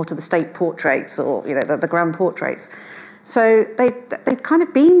directing you more to the state portraits or the grand portraits. So they'd kind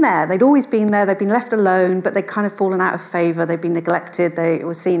of been there. They'd always been there. They'd been left alone, but they'd kind of fallen out of favour. They'd been neglected. They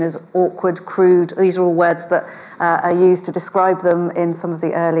were seen as awkward, crude. These are all words that are used to describe them in some of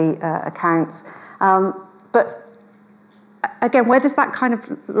the early accounts. But again, where does that kind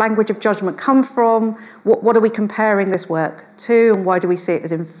of language of judgment come from? What are we comparing this work to, and why do we see it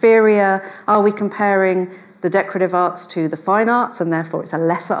as inferior? Are we comparing the decorative arts to the fine arts, and therefore it's a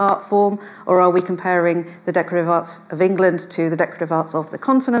lesser art form? Or are we comparing the decorative arts of England to the decorative arts of the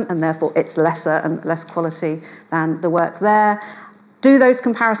continent, and therefore it's lesser and less quality than the work there? Do those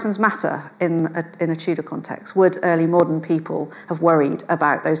comparisons matter in a Tudor context? Would early modern people have worried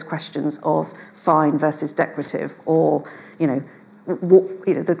about those questions of fine versus decorative, or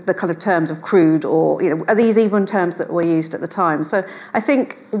the kind of terms of crude, or are these even terms that were used at the time? So I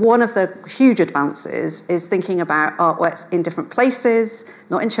think one of the huge advances is thinking about artworks in different places,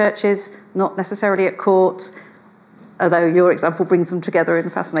 not in churches, not necessarily at court, although your example brings them together in a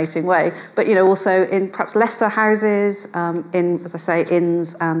fascinating way, but also in perhaps lesser houses, in, as I say,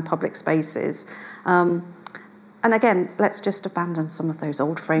 inns and public spaces. And again, let's just abandon some of those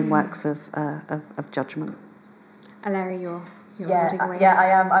old frameworks of judgment. Alaria, you're nodding away. Yeah, I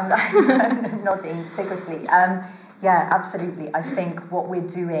am. I'm nodding vigorously. Yeah, absolutely. I think what we're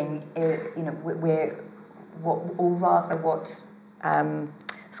doing is, what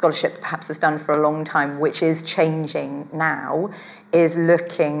scholarship perhaps has done for a long time, which is changing now, is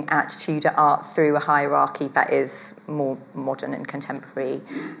looking at Tudor art through a hierarchy that is more modern and contemporary.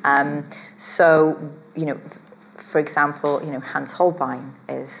 So, for example, Hans Holbein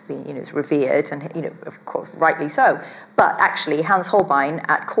is revered, and of course rightly so. But actually, Hans Holbein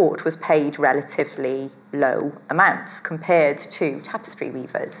at court was paid relatively low amounts compared to tapestry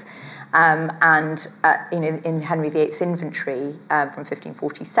weavers. And in Henry VIII's inventory from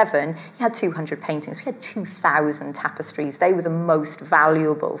 1547, he had 200 paintings. We had 2,000 tapestries. They were the most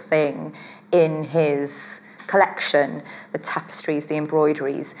valuable thing in his collection, the tapestries, the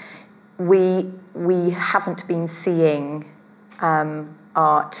embroideries. We haven't been seeing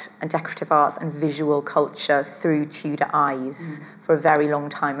art and decorative arts and visual culture through Tudor eyes for a very long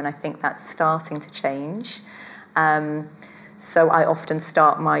time, and I think that's starting to change. So I often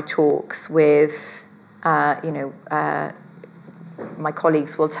start my talks with, my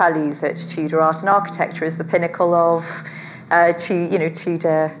colleagues will tell you that Tudor art and architecture is the pinnacle of,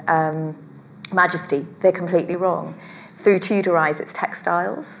 Tudor majesty. They're completely wrong. Through Tudor eyes, it's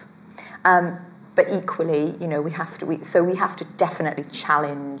textiles. But equally, we have to definitely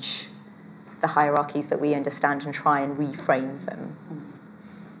challenge the hierarchies that we understand and try and reframe them.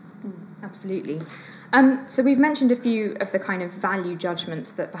 Absolutely. So we've mentioned a few of the kind of value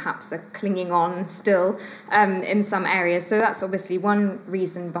judgments that perhaps are clinging on still in some areas. So that's obviously one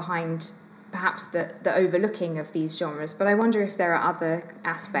reason behind perhaps the overlooking of these genres. But I wonder if there are other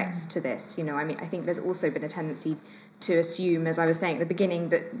aspects to this. You know, I mean, I think there's also been a tendency to assume, as I was saying at the beginning,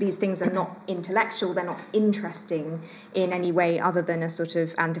 that these things are not intellectual, they're not interesting in any way other than a sort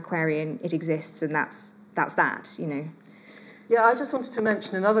of antiquarian, it exists, and that's that, you know. Yeah, I just wanted to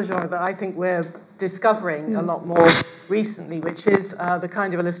mention another genre that I think we're discovering a lot more recently, which is the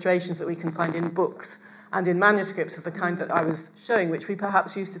kind of illustrations that we can find in books and in manuscripts of the kind that I was showing, which we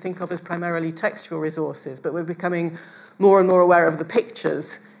perhaps used to think of as primarily textual resources, but we're becoming more and more aware of the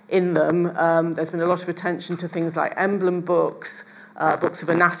pictures in them. There's been a lot of attention to things like emblem books, books of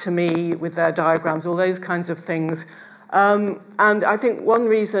anatomy with their diagrams, all those kinds of things. And I think one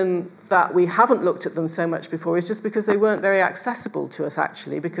reason that we haven't looked at them so much before is just because they weren't very accessible to us,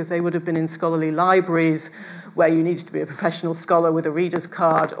 actually, because they would have been in scholarly libraries where you needed to be a professional scholar with a reader's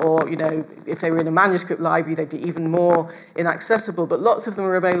card, or, you know, if they were in a manuscript library, they'd be even more inaccessible. But lots of them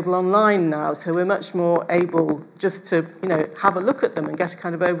are available online now, so we're much more able just to, you know, have a look at them and get a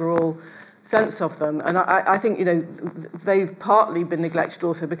kind of overall sense of them. And I think, you know, they've partly been neglected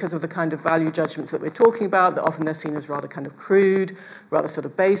also because of the kind of value judgments that we're talking about, that often they're seen as rather kind of crude, rather sort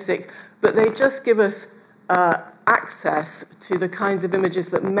of basic, but they just give us access to the kinds of images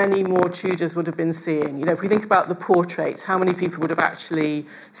that many more Tudors would have been seeing. You know, if we think about the portraits, how many people would have actually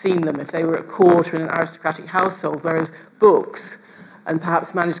seen them if they were at court or in an aristocratic household, whereas books, and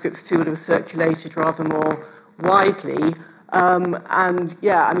perhaps manuscripts too, would have circulated rather more widely. And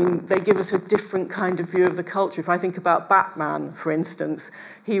yeah, I mean, they give us a different kind of view of the culture. If I think about Batman, for instance,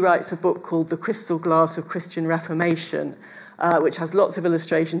 he writes a book called The Crystal Glass of Christian Reformation, which has lots of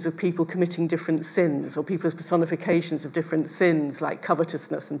illustrations of people committing different sins, or people's personifications of different sins, like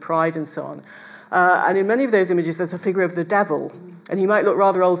covetousness and pride and so on. And in many of those images, there's a figure of the devil, and he might look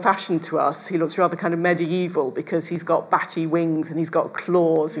rather old-fashioned to us. He looks rather kind of medieval because he's got batty wings and he's got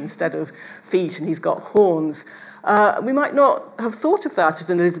claws instead of feet, and he's got horns. We might not have thought of that as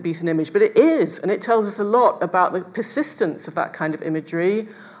an Elizabethan image, but it is, and it tells us a lot about the persistence of that kind of imagery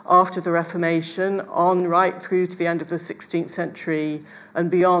after the Reformation, on right through to the end of the 16th century and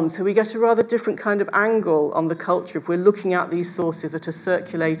beyond. So we get a rather different kind of angle on the culture if we're looking at these sources that are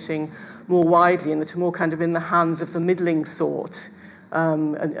circulating more widely and that are more kind of in the hands of the middling sort,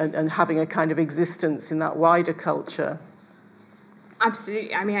 and having a kind of existence in that wider culture.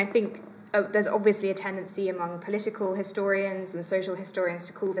 Absolutely. I mean, I think there's obviously a tendency among political historians and social historians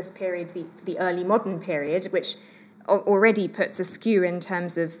to call this period the early modern period, which already puts a skew in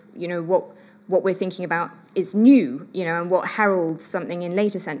terms of, you know, what we're thinking about is new, you know, and what heralds something in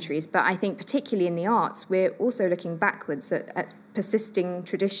later centuries. But I think particularly in the arts, we're also looking backwards at persisting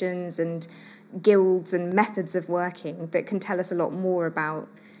traditions and guilds and methods of working that can tell us a lot more about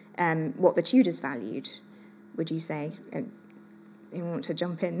what the Tudors valued, would you say? You want to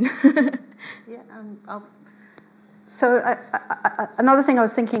jump in? Yeah, So another thing I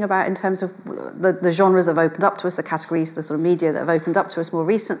was thinking about in terms of the genres that have opened up to us, the categories, the sort of media that have opened up to us more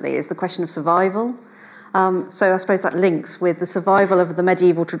recently, is the question of survival. So I suppose that links with the survival of the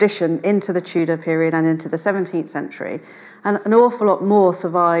medieval tradition into the Tudor period and into the 17th century. And an awful lot more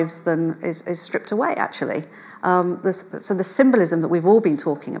survives than is stripped away, actually. So the symbolism that we've all been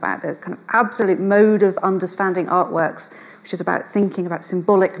talking about, the kind of absolute mode of understanding artworks, which is about thinking about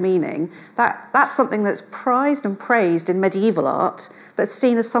symbolic meaning, that's something that's prized and praised in medieval art, but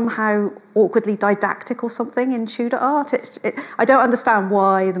seen as somehow awkwardly didactic or something in Tudor art. I don't understand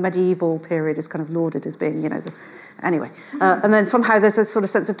why the medieval period is kind of lauded as being, you know, anyway. And then somehow there's a sort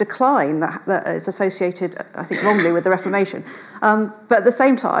of sense of decline that is associated, I think wrongly, with the Reformation. But at the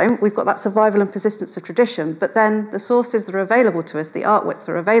same time, we've got that survival and persistence of tradition, but then the sources that are available to us, the artworks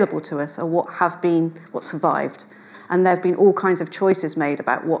that are available to us, are what survived. And there have been all kinds of choices made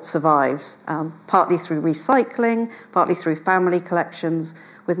about what survives, partly through recycling, partly through family collections.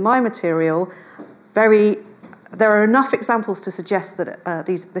 With my material, there are enough examples to suggest that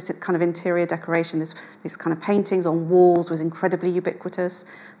this kind of interior decoration, these kind of paintings on walls, was incredibly ubiquitous,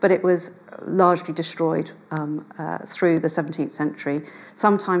 but it was largely destroyed through the 17th century,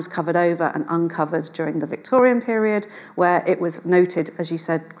 sometimes covered over and uncovered during the Victorian period, where it was noted, as you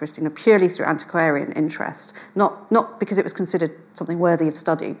said, Christina, purely through antiquarian interest, not because it was considered something worthy of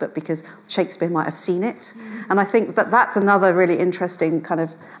study, but because Shakespeare might have seen it. And I think that's another really interesting kind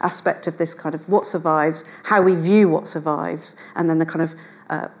of aspect of this kind of what survives, how we view what survives, and then the kind of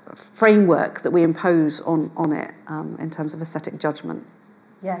framework that we impose on it in terms of aesthetic judgment.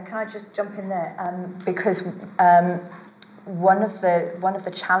 Yeah, can I just jump in there? Because one of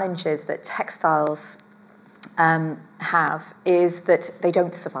the challenges that textiles have is that they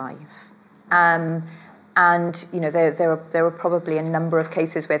don't survive. And you know, there are probably a number of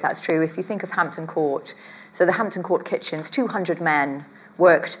cases where that's true. If you think of Hampton Court, so the Hampton Court kitchens, 200 men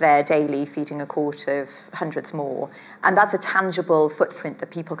worked there daily, feeding a court of hundreds more, and that's a tangible footprint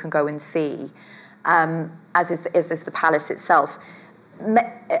that people can go and see, as is the palace itself.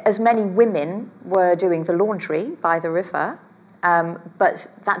 As many women were doing the laundry by the river, but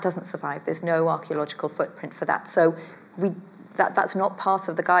that doesn't survive. There's no archaeological footprint for that, so that's not part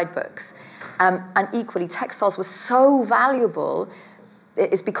of the guidebooks. And equally, textiles were so valuable.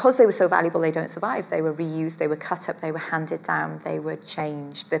 It's because they were so valuable they don't survive. They were reused, they were cut up, they were handed down, they were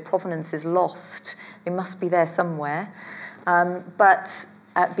changed. Their provenance is lost. They must be there somewhere. But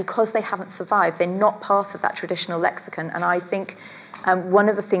because they haven't survived, they're not part of that traditional lexicon. And I think one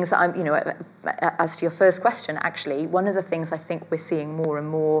of the things that I'm, you know, as to your first question, actually, one of the things I think we're seeing more and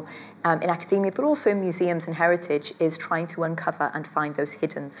more in academia, but also in museums and heritage, is trying to uncover and find those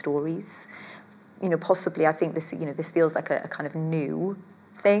hidden stories. You know, possibly, I think this, you know, this feels like a kind of new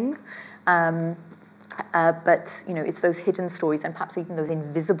thing, but you know, it's those hidden stories and perhaps even those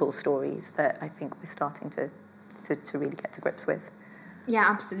invisible stories that I think we're starting to really get to grips with. Yeah,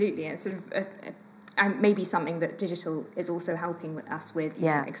 absolutely. It's sort of maybe something that digital is also helping us with, you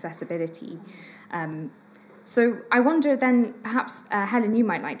know, accessibility. So I wonder then, perhaps, Helen, you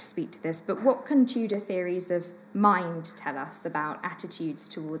might like to speak to this, but what can Tudor theories of mind tell us about attitudes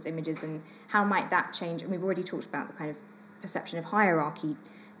towards images, and how might that change? And we've already talked about the kind of perception of hierarchy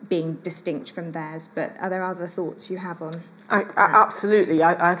being distinct from theirs, but are there other thoughts you have on that? Absolutely.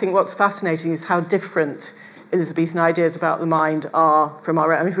 I think what's fascinating is how different Elizabethan ideas about the mind are from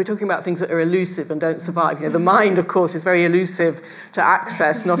our own. I mean, if we're talking about things that are elusive and don't survive, you know, the mind, of course, is very elusive to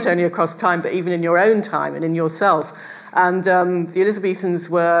access, not only across time, but even in your own time and in yourself. And the Elizabethans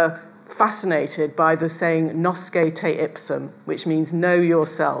were fascinated by the saying "nosce te ipsum," which means know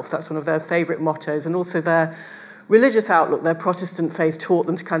yourself. That's one of their favourite mottos, and also their religious outlook. Their Protestant faith taught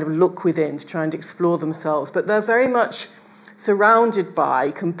them to kind of look within, to try and explore themselves. But they're very much surrounded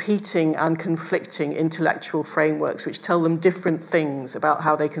by competing and conflicting intellectual frameworks which tell them different things about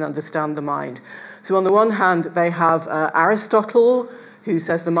how they can understand the mind. So on the one hand, they have Aristotle, who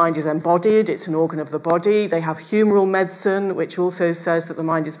says the mind is embodied, it's an organ of the body. They have humoral medicine, which also says that the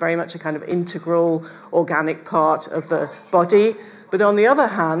mind is very much a kind of integral, organic part of the body. But on the other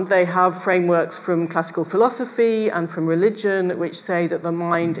hand, they have frameworks from classical philosophy and from religion which say that the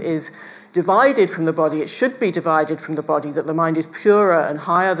mind is divided from the body, it should be divided from the body, that the mind is purer and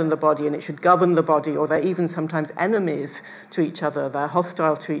higher than the body and it should govern the body, or they're even sometimes enemies to each other, they're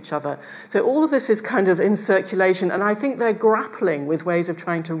hostile to each other. So all of this is kind of in circulation, and I think they're grappling with ways of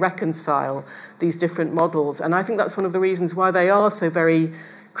trying to reconcile these different models, and I think that's one of the reasons why they are so very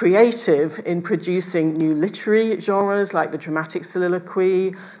creative in producing new literary genres like the dramatic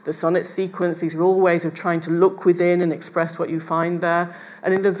soliloquy, the sonnet sequence. These are all ways of trying to look within and express what you find there.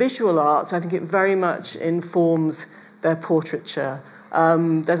 And in the visual arts, I think it very much informs their portraiture.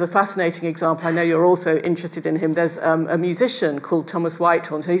 There's a fascinating example. I know you're also interested in him. There's a musician called Thomas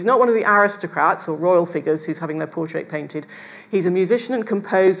Whitehorn. So he's not one of the aristocrats or royal figures who's having their portrait painted. He's a musician and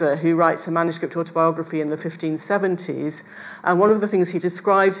composer who writes a manuscript autobiography in the 1570s. And one of the things he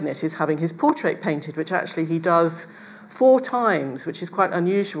describes in it is having his portrait painted, which actually he does 4 times, which is quite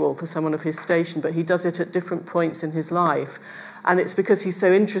unusual for someone of his station, but he does it at different points in his life. And it's because he's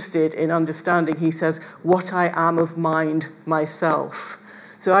so interested in understanding, he says, what I am of mind myself.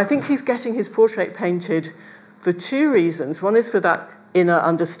 So I think he's getting his portrait painted for 2 reasons. One is for that inner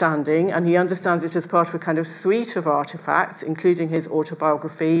understanding, and he understands it as part of a kind of suite of artifacts, including his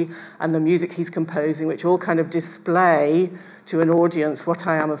autobiography and the music he's composing, which all kind of display to an audience what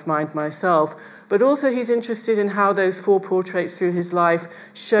I am of mind myself. But also he's interested in how those 4 portraits through his life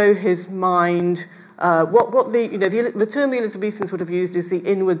show his mind. The term the Elizabethans would have used is the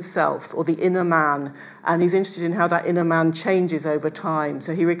inward self, or the inner man, and he's interested in how that inner man changes over time.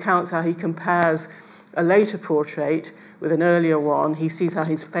 So he recounts how he compares a later portrait with an earlier one. He sees how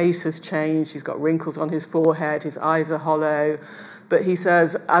his face has changed, he's got wrinkles on his forehead, his eyes are hollow, but he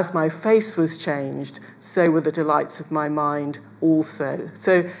says, as my face was changed, so were the delights of my mind also.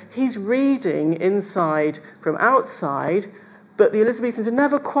 So he's reading inside from outside, but the Elizabethans are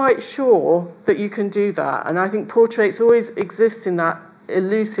never quite sure that you can do that. And I think portraits always exist in that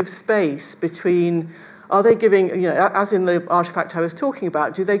elusive space between Are they giving, you know, as in the artifact I was talking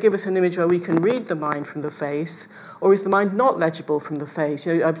about, do they give us an image where we can read the mind from the face, or is the mind not legible from the face?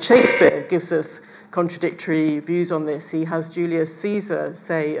 You know, Shakespeare gives us contradictory views on this. He has Julius Caesar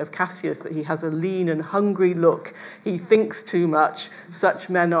say of Cassius that he has a lean and hungry look. He thinks too much. Such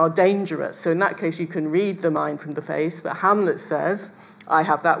men are dangerous. So in that case, you can read the mind from the face. But Hamlet says, I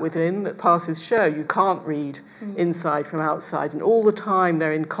have that within that passes show. You can't read inside from outside. And all the time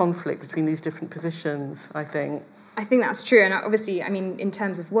they're in conflict between these different positions, I think. I think that's true. And obviously, I mean, in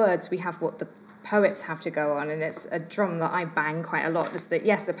terms of words, we have what the poets have to go on, and it's a drum that I bang quite a lot, is that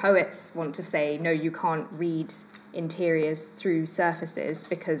yes, the poets want to say no, you can't read interiors through surfaces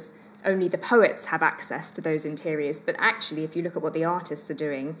because only the poets have access to those interiors. But actually, if you look at what the artists are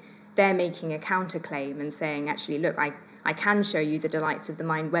doing, they're making a counterclaim and saying, actually, look, I can show you the delights of the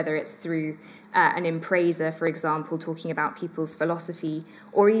mind, whether it's through an impraiser, for example, talking about people's philosophy,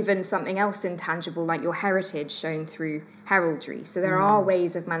 or even something else intangible like your heritage shown through heraldry. So there are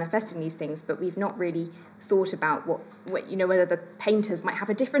ways of manifesting these things, but we've not really thought about what you know, whether the painters might have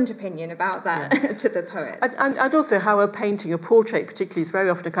a different opinion about that to the poets. And also how a painting, a portrait particularly, is very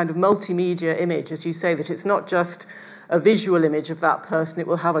often a kind of multimedia image, as you say, that it's not just a visual image of that person. It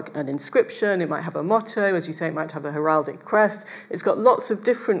will have an inscription, it might have a motto, as you say, it might have a heraldic crest. It's got lots of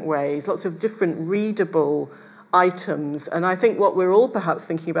different ways, lots of different readable items. And I think what we're all perhaps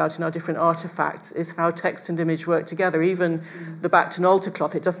thinking about in our different artifacts is how text and image work together. Even the Bacton altar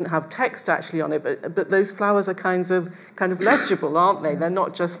cloth, it doesn't have text actually on it, but those flowers are kind of legible, aren't they? They're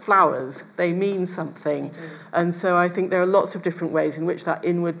not just flowers, they mean something. And so I think there are lots of different ways in which that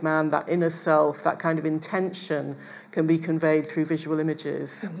inward man, that inner self, that kind of intention can be conveyed through visual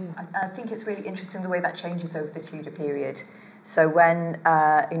images. I think it's really interesting the way that changes over the Tudor period. So when,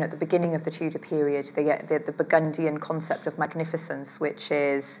 at the beginning of the Tudor period, they get the Burgundian concept of magnificence, which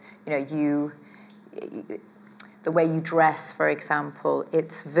is, the way you dress, for example,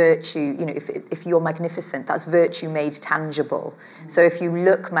 it's virtue. If you're magnificent, that's virtue made tangible. So if you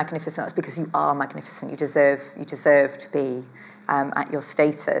look magnificent, that's because you are magnificent. You deserve to be at your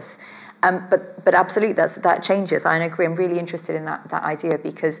status. But absolutely, that changes. I agree. I'm really interested in that idea,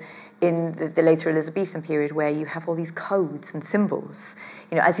 because in the later Elizabethan period, where you have all these codes and symbols,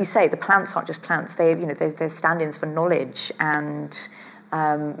 as you say, the plants aren't just plants. They're stand-ins for knowledge and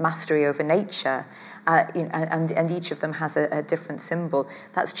mastery over nature. And each of them has a different symbol.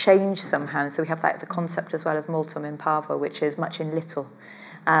 That's changed somehow. So we have the concept as well of multum in parvo, which is much in little,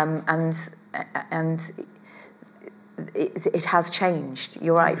 and it has changed.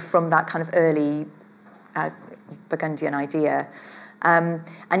 You're right, from that kind of early Burgundian idea. And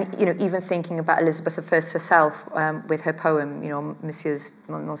even thinking about Elizabeth I herself with her poem,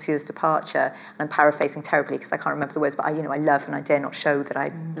 Monsieur's Departure, and I'm paraphrasing terribly because I can't remember the words, but I love and I dare not show that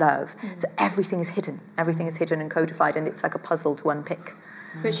I love. So everything is hidden and codified, and it's like a puzzle to unpick.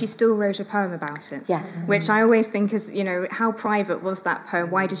 But she still wrote a poem about it. Yes. Which I always think is, how private was that poem?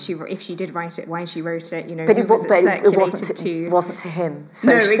 Why did she, if she did write it, why she wrote it? But it wasn't to him.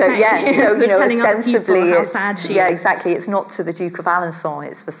 No, exactly. So telling other people how sad she is. Yeah, exactly. It's not to the Duke of Alençon.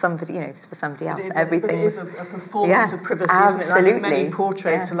 It's for somebody, it's for somebody else. Everything's a performance of privacy, isn't it? Absolutely. And I think many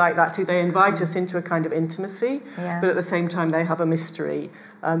portraits are like that too. They invite us into a kind of intimacy, but at the same time they have a mystery.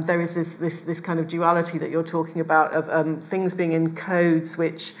 There is this kind of duality that you're talking about of things being in codes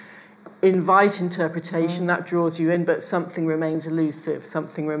which invite interpretation, that draws you in, but something remains elusive,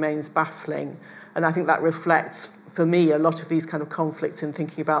 something remains baffling. And I think that reflects, for me, a lot of these kind of conflicts in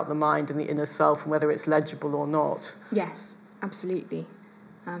thinking about the mind and the inner self and whether it's legible or not. Yes, absolutely.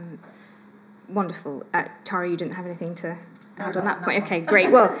 Wonderful. Tara, you didn't have anything to add on that point? Okay, great.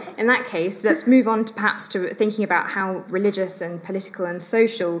 Well, in that case, let's move on to perhaps to thinking about how religious and political and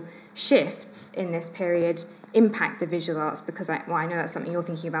social shifts in this period impact the visual arts, because I know that's something you're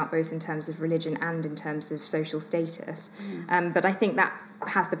thinking about both in terms of religion and in terms of social status. But I think that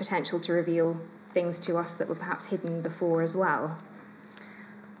has the potential to reveal things to us that were perhaps hidden before as well.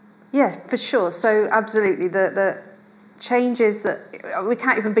 Yeah, for sure. So absolutely, the changes that we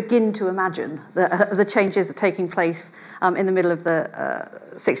can't even begin to imagine, the changes that are taking place in the middle of the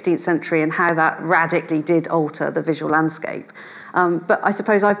 16th century and how that radically did alter the visual landscape. But I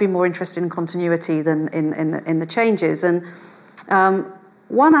suppose I've been more interested in continuity than in the changes. And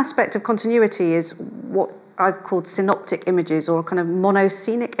one aspect of continuity is what I've called synoptic images, or kind of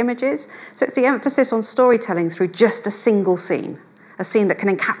monoscenic images. So it's the emphasis on storytelling through just a single scene, a scene that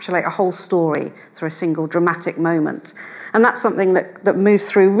can encapsulate a whole story through a single dramatic moment. And that's something that moves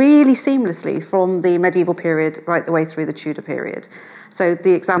through really seamlessly from the medieval period right the way through the Tudor period. So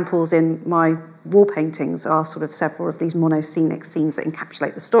the examples in my wall paintings are sort of several of these monoscenic scenes that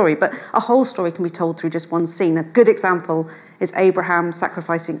encapsulate the story, but a whole story can be told through just one scene. A good example is Abraham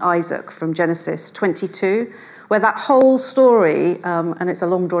sacrificing Isaac from Genesis 22, where that whole story, and it's a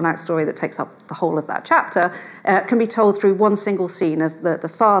long drawn-out story that takes up the whole of that chapter, can be told through one single scene of the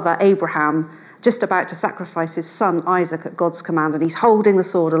father, Abraham, just about to sacrifice his son Isaac at God's command, and he's holding the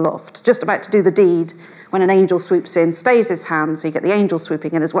sword aloft, just about to do the deed, when an angel swoops in, stays his hand, so you get the angel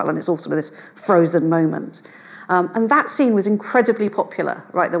swooping in as well, and it's all sort of this frozen moment. And that scene was incredibly popular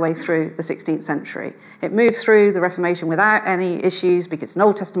right the way through the 16th century. It moved through the Reformation without any issues because it's an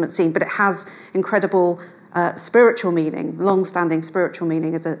Old Testament scene, but it has incredible spiritual meaning, long-standing spiritual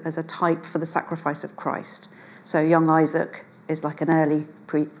meaning as a type for the sacrifice of Christ. So young Isaac is like an early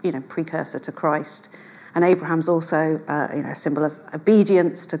precursor to Christ. And Abraham's also a symbol of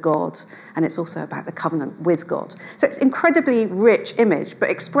obedience to God, and it's also about the covenant with God. So it's an incredibly rich image, but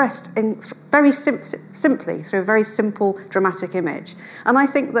expressed in very simply through a very simple, dramatic image. And I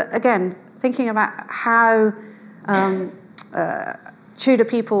think that, again, thinking about how Tudor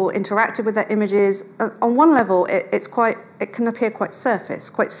people interacted with their images, on one level, it can appear quite surface,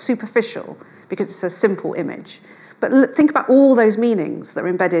 quite superficial, because it's a simple image. But think about all those meanings that are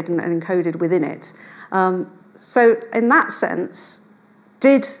embedded and encoded within it. So in that sense,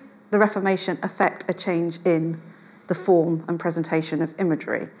 did the Reformation affect a change in the form and presentation of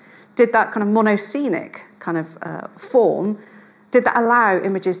imagery? Did that kind of monoscenic kind of form, did that allow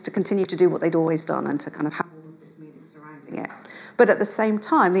images to continue to do what they'd always done and to kind of have all of this meaning surrounding it? But at the same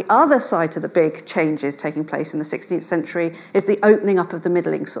time, the other side to the big changes taking place in the 16th century is the opening up of the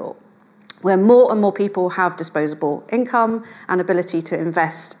middling sort, where more and more people have disposable income and ability to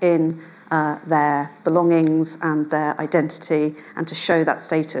invest in their belongings and their identity and to show that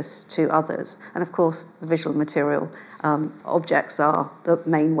status to others. And of course, the visual material objects are the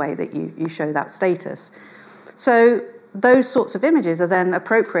main way that you show that status. So those sorts of images are then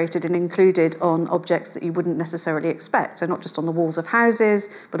appropriated and included on objects that you wouldn't necessarily expect. So not just on the walls of houses,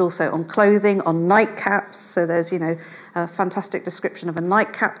 but also on clothing, on nightcaps. So there's, a fantastic description of a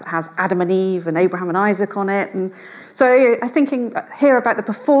nightcap that has Adam and Eve and Abraham and Isaac on it. And so I'm thinking here about the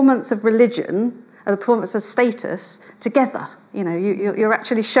performance of religion and the performance of status together. You're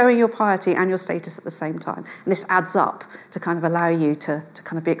actually showing your piety and your status at the same time. And this adds up to kind of allow you to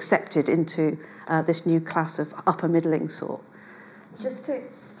kind of be accepted into this new class of upper middling sort. Just to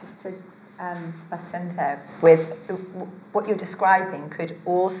butt in there with what you're describing could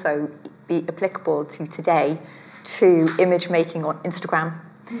also be applicable to today, to image making on Instagram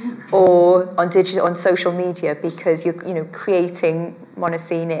or on social media, because you're creating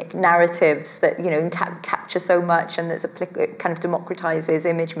monoscenic narratives that capture so much, and that's it kind of democratizes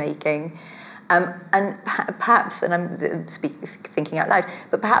image making. And perhaps, and I'm thinking out loud,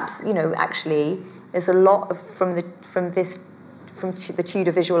 but perhaps actually there's a lot from the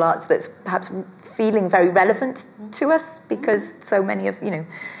Tudor visual arts that's perhaps feeling very relevant to us, because so many of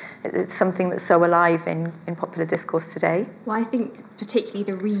it's something that's so alive in popular discourse today. Well, I think particularly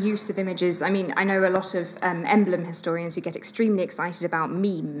the reuse of images. I mean, I know a lot of emblem historians who get extremely excited about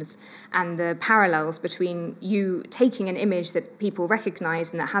memes and the parallels between you taking an image that people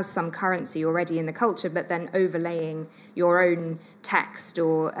recognise and that has some currency already in the culture, but then overlaying your own text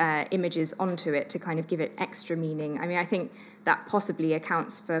or images onto it to kind of give it extra meaning. I mean, I think that possibly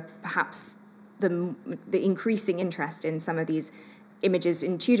accounts for perhaps the increasing interest in some of these images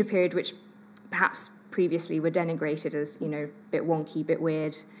in Tudor period, which perhaps previously were denigrated as, a bit wonky, bit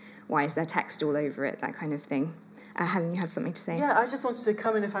weird. Why is there text all over it? That kind of thing. Helen, you had something to say? Yeah, I just wanted to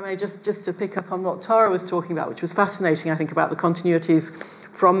come in, if I may, just to pick up on what Tara was talking about, which was fascinating, I think, about the continuities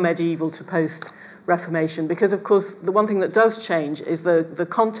from medieval to post-Reformation, because, of course, the one thing that does change is the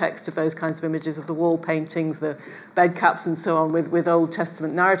context of those kinds of images, of the wall paintings, the bed caps and so on, with Old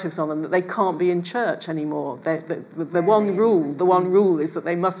Testament narratives on them, that they can't be in church anymore. The one rule is that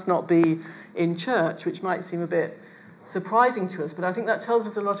they must not be in church, which might seem a bit surprising to us, but I think that tells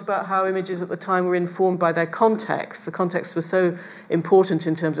us a lot about how images at the time were informed by their context. The context was so important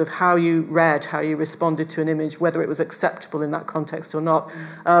in terms of how you read, how you responded to an image, whether it was acceptable in that context or not.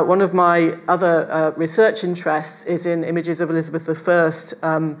 One of my other research interests is in images of Elizabeth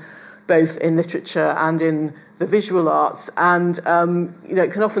I, both in literature and in the visual arts, and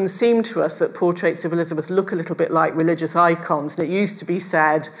it can often seem to us that portraits of Elizabeth look a little bit like religious icons, and it used to be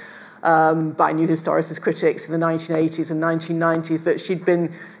said by new historicist critics in the 1980s and 1990s, that she'd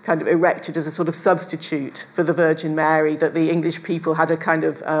been kind of erected as a sort of substitute for the Virgin Mary, that the English people had a kind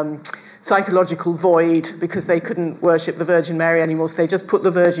of psychological void because they couldn't worship the Virgin Mary anymore, so they just put the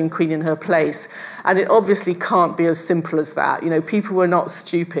Virgin Queen in her place. And it obviously can't be as simple as that. You know, people were not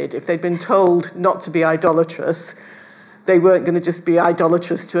stupid. If they'd been told not to be idolatrous, they weren't going to just be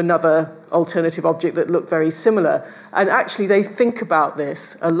idolatrous to another alternative object that looked very similar. And actually they think about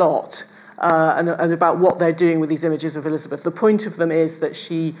this a lot, and about what they're doing with these images of Elizabeth. The point of them is that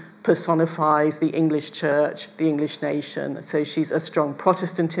she personifies the English church, the English nation. So she's a strong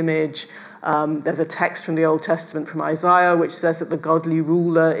Protestant image. There's a text from the Old Testament from Isaiah which says that the godly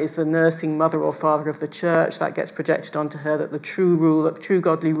ruler is the nursing mother or father of the church. That gets projected onto her, that the true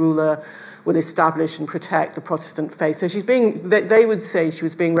godly ruler will establish and protect the Protestant faith. So she's being, they would say she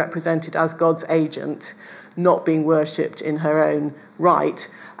was being represented as God's agent, not being worshipped in her own right.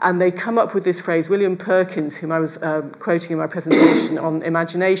 And they come up with this phrase. William Perkins, whom I was quoting in my presentation on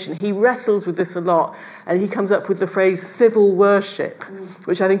imagination, he wrestles with this a lot, and he comes up with the phrase civil worship,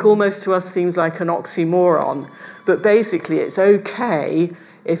 which I think almost to us seems like an oxymoron. But basically it's okay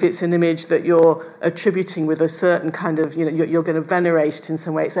if it's an image that you're attributing with a certain kind of, you know, you're going to venerate it in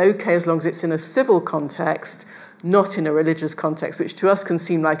some way. It's okay as long as it's in a civil context, not in a religious context, which to us can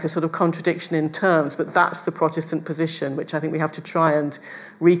seem like a sort of contradiction in terms, but that's the Protestant position, which I think we have to try and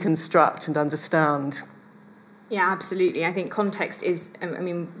reconstruct and understand. Yeah, absolutely. I think context is, I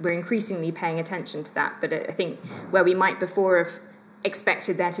mean, we're increasingly paying attention to that, but I think where we might before have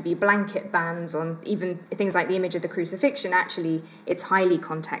expected there to be blanket bans on even things like the image of the crucifixion, actually it's highly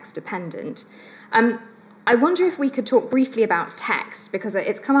context dependent. I wonder if we could talk briefly about text, because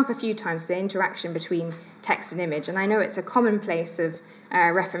it's come up a few times, the interaction between text and image, and I know it's a commonplace of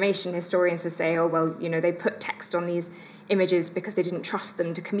Reformation historians to say, oh, well, you know, they put text on these images because they didn't trust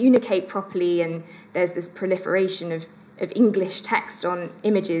them to communicate properly, and there's this proliferation of English text on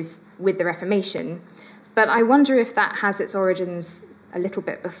images with the Reformation. But I wonder if that has its origins a little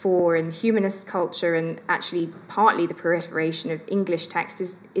bit before in humanist culture, and actually partly the proliferation of English text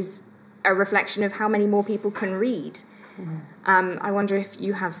is a reflection of how many more people can read. I wonder if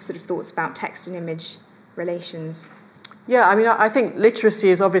you have sort of thoughts about text and image relations. Yeah, I mean, I think literacy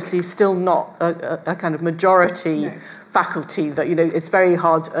is obviously still not a kind of majority faculty, that, you know, it's very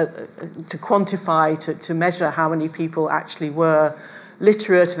hard to quantify, to measure how many people actually were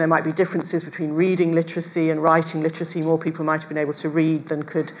literate, and there might be differences between reading literacy and writing literacy. More people might have been able to read than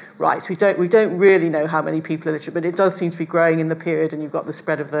could write. So we don't really know how many people are literate, but it does seem to be growing in the period, and you've got the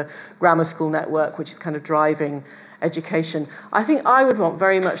spread of the grammar school network, which is kind of driving education. I think I would want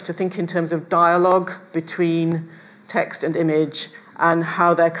very much to think in terms of dialogue between text and image, and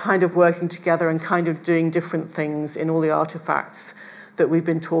how they're kind of working together and kind of doing different things in all the artifacts that we've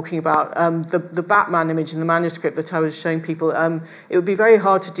been talking about. The Batman image in the manuscript that I was showing people, it would be very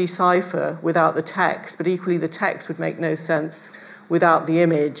hard to decipher without the text, but equally the text would make no sense without the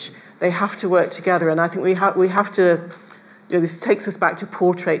image. They have to work together, and I think we have to, you know, this takes us back to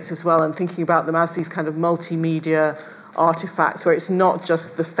portraits as well, and thinking about them as these kind of multimedia artifacts, where it's not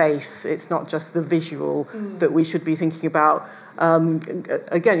just the face, it's not just the visual that we should be thinking about.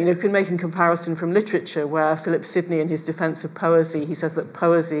 Again, you know, you can make a comparison from literature, where Philip Sidney, in his defense of poesy, he says that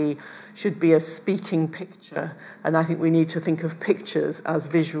poesy should be a speaking picture, and I think we need to think of pictures as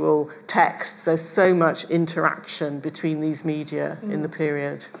visual texts. There's so much interaction between these media in the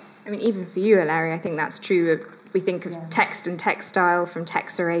period. I mean, even for you, Larry, I think that's true. We think of text and textile, from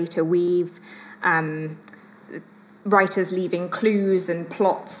texere to weave, writers leaving clues and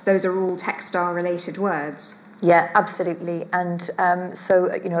plots. Those are all textile-related words. Yeah, absolutely. And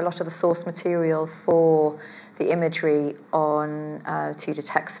so, you know, a lot of the source material for the imagery on Tudor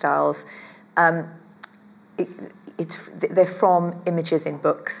textiles, they're from images in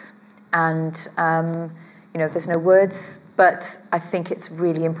books. And, you know, there's no words, but I think it's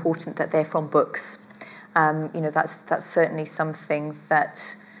really important that they're from books. You know, that's certainly something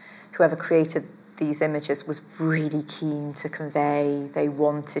that whoever created these images was really keen to convey. They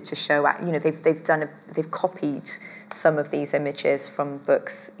wanted to show, you know, they've copied some of these images from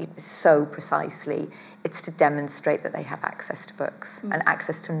books so precisely. It's to demonstrate that they have access to books and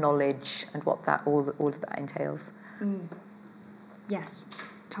access to knowledge, and what that all of that entails. Yes,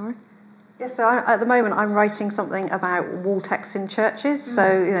 Tara? Yes, so at the moment I'm writing something about wall texts in churches.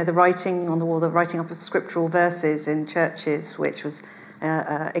 So, you know, the writing on the wall, the writing up of scriptural verses in churches, which was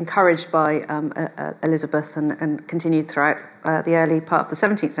encouraged by Elizabeth and continued throughout the early part of the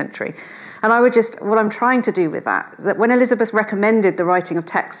 17th century. And what I'm trying to do with that when Elizabeth recommended the writing of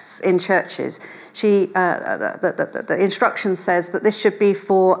texts in churches, the instruction says that this should be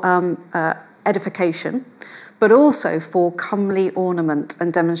for edification, but also for comely ornament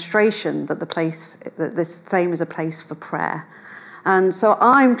and demonstration that this same is a place for prayer. And so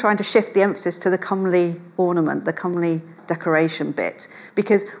I'm trying to shift the emphasis to the comely ornament, the comely decoration bit,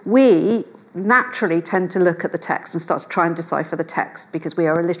 because we naturally tend to look at the text and start to try and decipher the text because we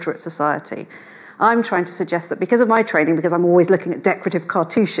are a literate society. I'm trying to suggest that because of my training, because I'm always looking at decorative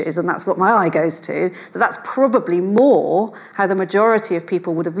cartouches and that's what my eye goes to, that's probably more how the majority of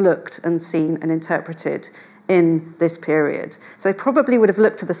people would have looked and seen and interpreted in this period. So they probably would have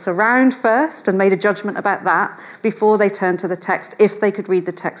looked to the surround first and made a judgment about that before they turned to the text, if they could read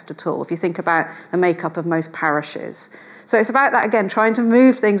the text at all, if you think about the makeup of most parishes. So it's about that, again, trying to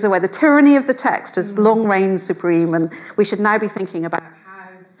move things away. The tyranny of the text has long reigned supreme, and we should now be thinking about how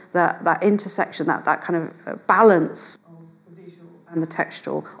that intersection, that kind of balance of the visual and the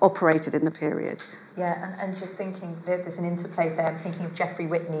textual operated in the period. Yeah, and just thinking that there's an interplay there. I'm thinking of Geoffrey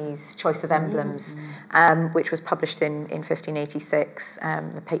Whitney's Choice of Emblems, which was published in 1586.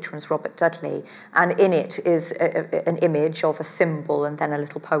 The patron's Robert Dudley, and in it is an image of a symbol and then a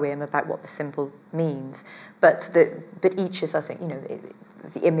little poem about what the symbol means. But each is, I think,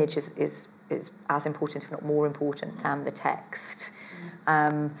 the image is as important, if not more important, than the text.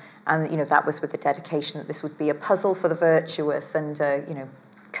 And that was with the dedication that this would be a puzzle for the virtuous and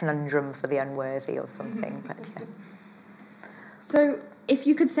conundrum for the unworthy or something. But, yeah. So if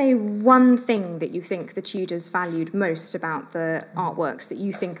you could say one thing that you think the Tudors valued most about the artworks that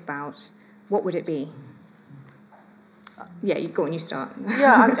you think about, what would it be? Yeah, you start.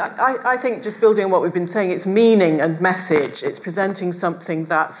 Yeah, I think just building on what we've been saying, it's meaning and message. It's presenting something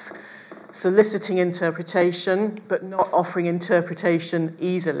that's soliciting interpretation, but not offering interpretation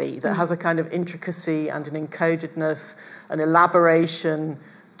easily, that has a kind of intricacy and an encodedness, an elaboration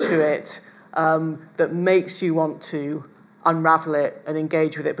to it that makes you want to unravel it and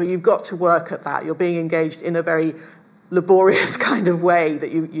engage with it. But you've got to work at that. You're being engaged in a very laborious kind of way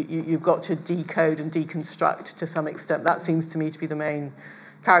that you've got to decode and deconstruct to some extent. That seems to me to be the main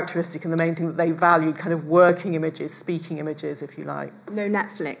characteristic and the main thing that they valued, kind of working images, speaking images, if you like. No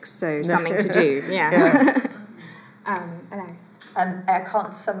Netflix, so something to do. Yeah. Hello. I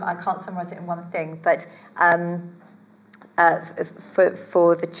can't summarise it in one thing, but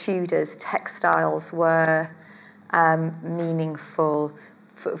for the Tudors, textiles were meaningful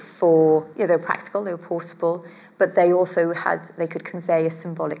they were practical, they were portable, but they also they could convey a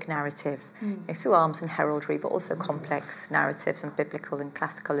symbolic narrative through arms and heraldry, but also complex narratives and biblical and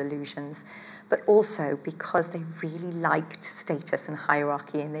classical allusions. But also because they really liked status and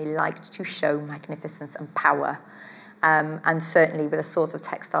hierarchy, and they liked to show magnificence and power. And certainly with the sorts of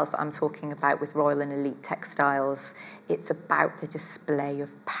textiles that I'm talking about, with royal and elite textiles, it's about the display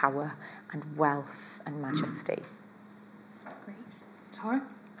of power and wealth and majesty. Great. Tara?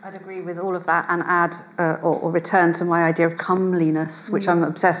 I'd agree with all of that and add or return to my idea of comeliness, which I'm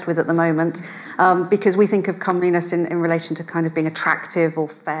obsessed with at the moment, because we think of comeliness in relation to kind of being attractive or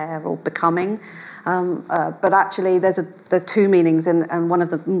fair or becoming. But actually there are two meanings, and one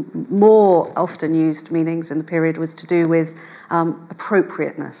of the more often used meanings in the period was to do with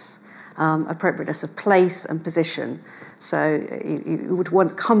appropriateness of place and position. So you would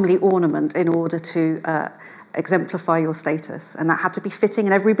want comely ornament in order to exemplify your status, and that had to be fitting,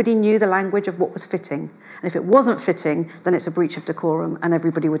 and everybody knew the language of what was fitting. And if it wasn't fitting, then it's a breach of decorum, and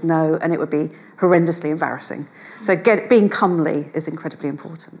everybody would know, and it would be horrendously embarrassing. So being comely is incredibly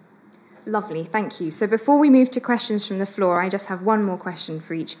important. Lovely, thank you. So before we move to questions from the floor, I just have one more question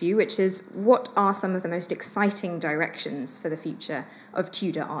for each of you, which is, what are some of the most exciting directions for the future of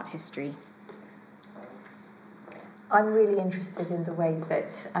Tudor art history? I'm really interested in the way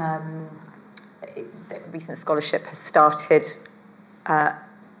that recent scholarship has started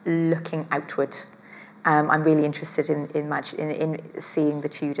looking outward. I'm really interested in seeing the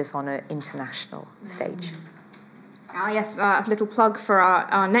Tudors on an international stage. Yes, a little plug for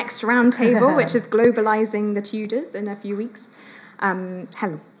our next roundtable, which is Globalising the Tudors in a few weeks.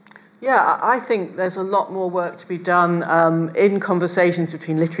 Helen. Yeah, I think there's a lot more work to be done in conversations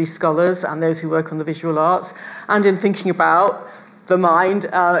between literary scholars and those who work on the visual arts, and in thinking about the mind.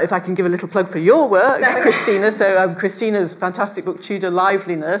 If I can give a little plug for your work, Christina. So Christina's fantastic book, Tudor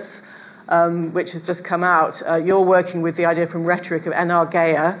Liveliness, which has just come out. You're working with the idea from rhetoric of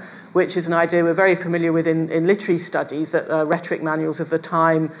enargeia, which is an idea we're very familiar with in literary studies, that rhetoric manuals of the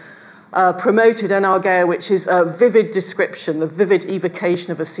time promoted enargeia, which is a vivid description, a vivid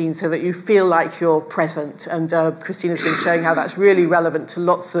evocation of a scene so that you feel like you're present. And Christina's been showing how that's really relevant to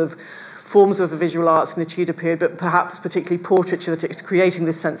lots of forms of the visual arts in the Tudor period, but perhaps particularly portraiture, that it's creating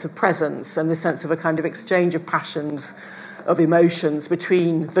this sense of presence and this sense of a kind of exchange of passions, of emotions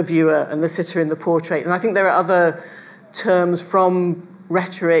between the viewer and the sitter in the portrait. And I think there are other terms from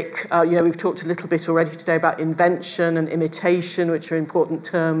rhetoric. We've talked a little bit already today about invention and imitation, which are important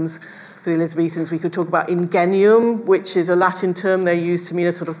terms for the Elizabethans. We could talk about ingenium, which is a Latin term they use to mean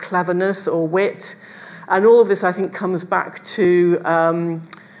a sort of cleverness or wit. And all of this, I think, comes back to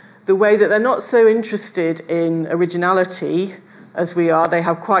the way that they're not so interested in originality as we are. They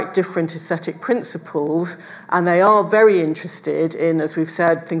have quite different aesthetic principles, and they are very interested in, as we've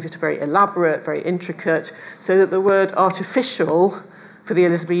said, things that are very elaborate, very intricate, so that the word artificial for the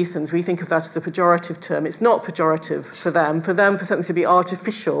Elizabethans, we think of that as a pejorative term. It's not pejorative for them. For them, for something to be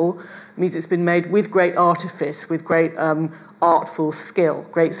artificial means it's been made with great artifice, with great artful skill,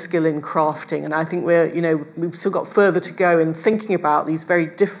 great skill in crafting. And I think we've still got further to go in thinking about these very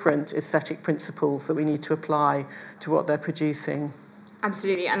different aesthetic principles that we need to apply to what they're producing.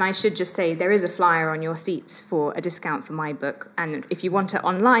 Absolutely, and I should just say there is a flyer on your seats for a discount for my book, and if you want it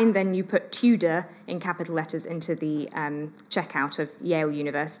online, then you put Tudor in capital letters into the checkout of Yale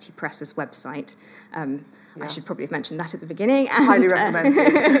University Press's website. I should probably have mentioned that at the beginning. And, highly recommend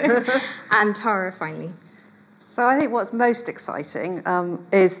it. And Tara, finally. So I think what's most exciting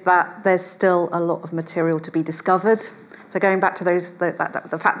is that there's still a lot of material to be discovered. So going back to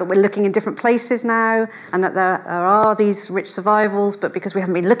the fact that we're looking in different places now, and that there are these rich survivals, but because we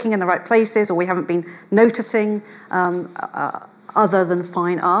haven't been looking in the right places, or we haven't been noticing other than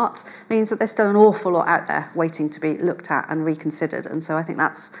fine art, means that there's still an awful lot out there waiting to be looked at and reconsidered. And so I think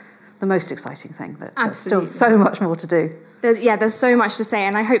that's the most exciting thing, that there's still so much more to do. There's so much to say,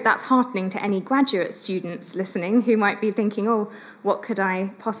 and I hope that's heartening to any graduate students listening who might be thinking, oh, what could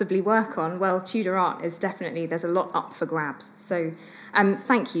I possibly work on? Well, Tudor art is definitely, there's a lot up for grabs. So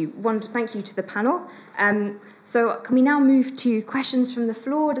thank you. Thank you to the panel. So can we now move to questions from the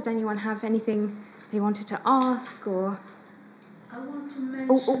floor? Does anyone have anything they wanted to ask? Or I want to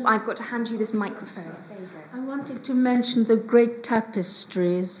mention... I've got to hand you this microphone. There you go. I wanted to mention the great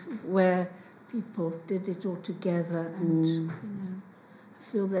tapestries where people did it all together, and I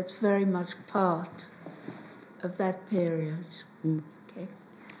feel that's very much part of that period. Okay.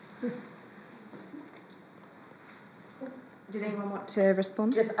 Did anyone want to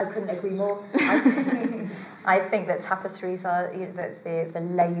respond? I couldn't agree more. I think that tapestries are, the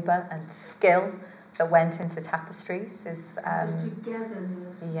labour and skill that went into tapestries is... the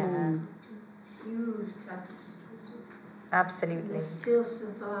togetherness. Yeah. Huge tapestries. Absolutely. They still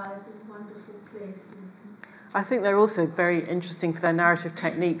survive in wonderful places. I think they're also very interesting for their narrative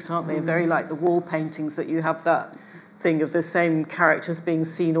techniques, aren't they? Very like the wall paintings, that you have that thing of the same characters being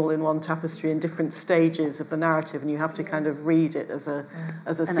seen all in one tapestry in different stages of the narrative, and you have to kind of read it as a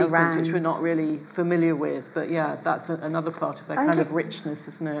sequence, which we're not really familiar with. But yeah, that's another part of their kind of richness,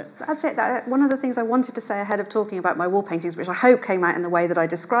 isn't it? That's it. One of the things I wanted to say ahead of talking about my wall paintings, which I hope came out in the way that I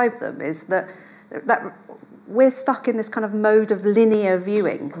described them, is that we're stuck in this kind of mode of linear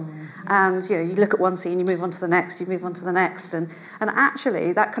viewing. And you look at one scene, you move on to the next, you move on to the next, and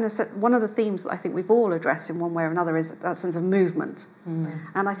actually that kind of one of the themes that I think we've all addressed in one way or another is that sense of movement.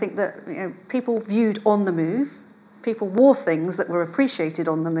 And I think that people viewed on the move, people wore things that were appreciated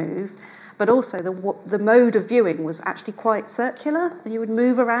on the move, but also the mode of viewing was actually quite circular, and you would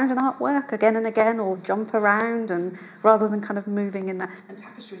move around an artwork again and again, or jump around, and rather than kind of moving in that. And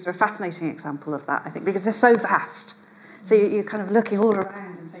tapestries are a fascinating example of that, I think, because they're so vast. So you're kind of looking all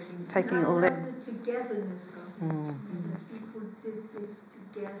around and taking it all in. The togetherness of it. People did this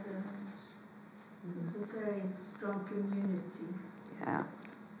together. It was a very strong community. Yeah.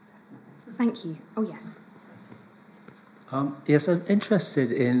 Thank you. Oh, yes. Yes, I'm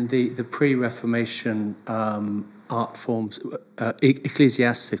interested in the pre-Reformation art forms,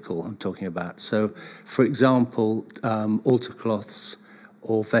 ecclesiastical I'm talking about. So, for example, altar cloths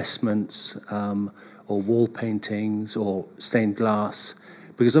or vestments or wall paintings or stained glass,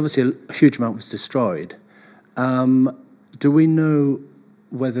 because obviously a huge amount was destroyed. Do we know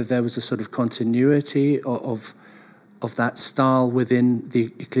whether there was a sort of continuity of that style within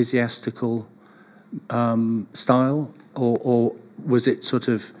the ecclesiastical style? Or was it sort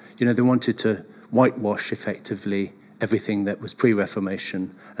of, they wanted to whitewash effectively everything that was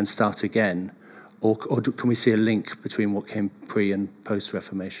pre-Reformation and start again? Or can we see a link between what came pre- and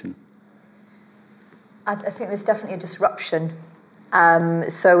post-Reformation? I think there's definitely a disruption.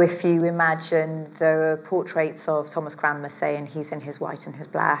 So if you imagine the portraits of Thomas Cranmer, say, and he's in his white and his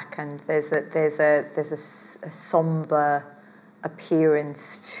black, and there's a sombre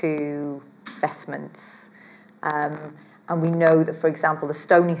appearance to vestments. And we know that, for example, the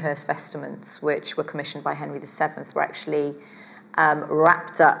Stonyhurst vestments, which were commissioned by Henry VII, were actually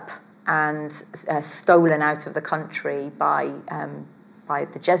wrapped up and stolen out of the country by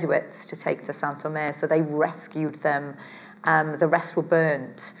the Jesuits to take to Saint-Omer. So they rescued them. The rest were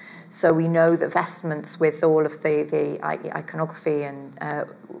burnt. So we know that vestments with all of the iconography and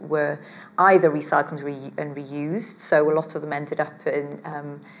were either recycled and reused. So a lot of them ended up in,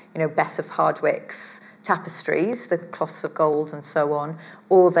 Bess of Hardwick's tapestries, the cloths of gold and so on,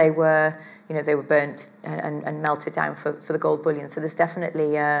 or they were burnt and melted down for the gold bullion. So there's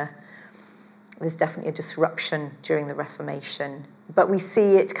definitely a disruption during the Reformation. But we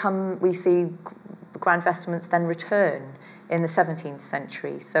see grand vestments then return in the 17th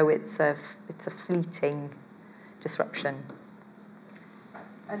century. So it's a fleeting disruption.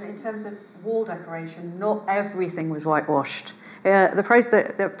 And in terms of wall decoration, not everything was whitewashed.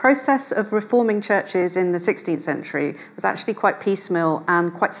 The process of reforming churches in the 16th century was actually quite piecemeal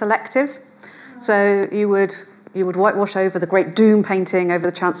and quite selective. So you would whitewash over the great Doom painting over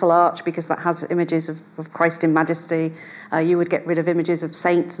the chancel arch because that has images of Christ in majesty. You would get rid of images of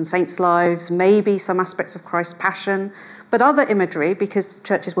saints and saints' lives, maybe some aspects of Christ's passion. But other imagery, because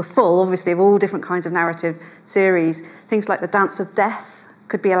churches were full, obviously, of all different kinds of narrative series, things like the Dance of Death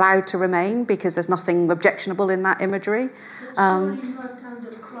could be allowed to remain because there's nothing objectionable in that imagery.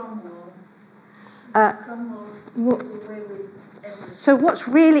 So what's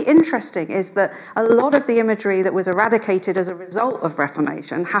really interesting is that a lot of the imagery that was eradicated as a result of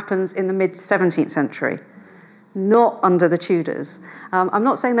Reformation happens in the mid-17th century, not under the Tudors. I'm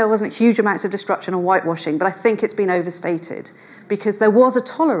not saying there wasn't huge amounts of destruction and whitewashing, but I think it's been overstated because there was a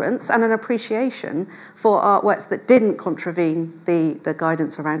tolerance and an appreciation for artworks that didn't contravene the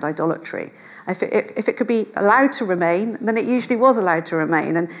guidance around idolatry. If it could be allowed to remain, then it usually was allowed to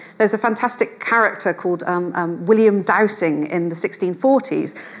remain. And there's a fantastic character called William Dowsing in the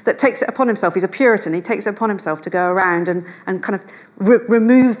 1640s that takes it upon himself. He's a Puritan. He takes it upon himself to go around and kind of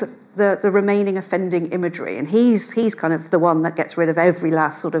remove the remaining offending imagery. And he's kind of the one that gets rid of every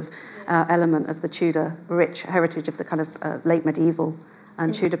last sort of element of the Tudor rich heritage of the kind of late medieval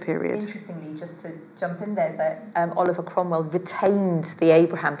and Tudor period. Interestingly, just to jump in there, that Oliver Cromwell retained the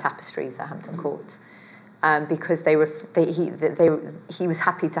Abraham tapestries at Hampton Court because he was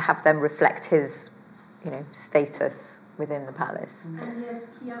happy to have them reflect his, status within the palace. And yet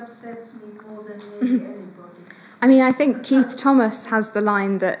he upsets me more than maybe anybody. I mean, I think Keith Thomas has the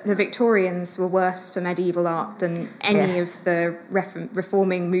line that the Victorians were worse for medieval art than any of the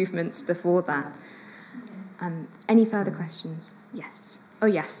reforming movements before that. Any further questions? Yes. Oh,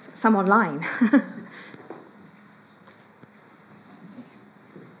 yes. Some online.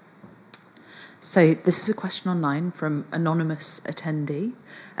 So this is a question online from anonymous attendee.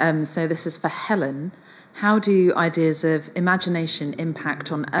 So this is for Helen. How do ideas of imagination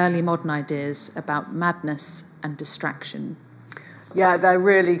impact on early modern ideas about madness and distraction? Yeah, they're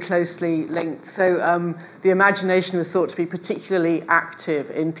really closely linked. So the imagination was thought to be particularly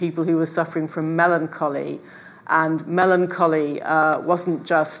active in people who were suffering from melancholy. And melancholy wasn't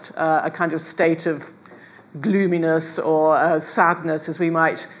just a kind of state of gloominess or sadness as we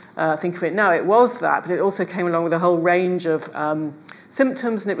might think of it now. It was that, but it also came along with a whole range of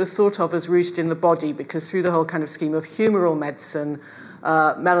symptoms, and it was thought of as rooted in the body because through the whole kind of scheme of humoral medicine,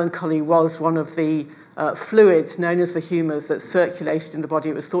 melancholy was one of the fluids known as the humours that circulated in the body.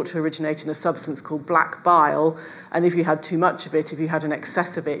 It was thought to originate in a substance called black bile, and if you had too much of it, if you had an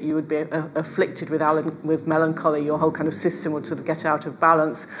excess of it, you would be afflicted with melancholy. Your whole kind of system would sort of get out of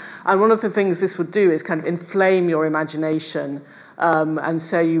balance. And one of the things this would do is kind of inflame your imagination, and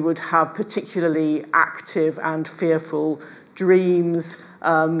so you would have particularly active and fearful dreams.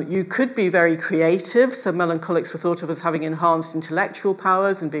 You could be very creative. So melancholics were thought of as having enhanced intellectual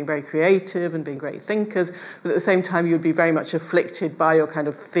powers and being very creative and being great thinkers. But at the same time, you would be very much afflicted by your kind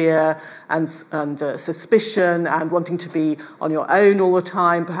of fear and suspicion and wanting to be on your own all the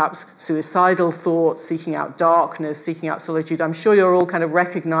time, perhaps suicidal thoughts, seeking out darkness, seeking out solitude. I'm sure you're all kind of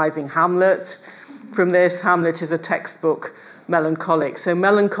recognizing Hamlet from this. Hamlet is a textbook melancholic. So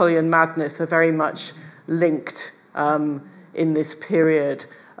melancholy and madness are very much linked in this period.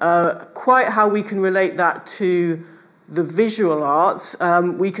 Quite how we can relate that to the visual arts,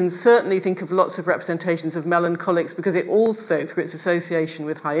 we can certainly think of lots of representations of melancholics because it also, through its association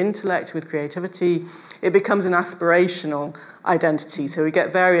with high intellect, with creativity, it becomes an aspirational identity. So we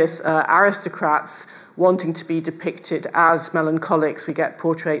get various aristocrats wanting to be depicted as melancholics. We get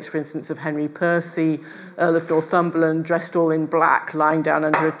portraits, for instance, of Henry Percy, Earl of Northumberland, dressed all in black, lying down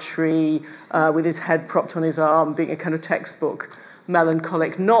under a tree with his head propped on his arm, being a kind of textbook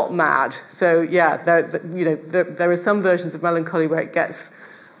melancholic, not mad. So yeah, there are some versions of melancholy where it gets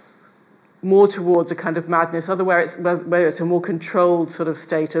more towards a kind of madness, other where it's a more controlled sort of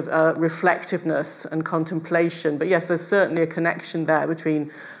state of reflectiveness and contemplation. But yes, there's certainly a connection there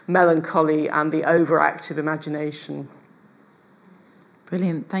between melancholy and the overactive imagination.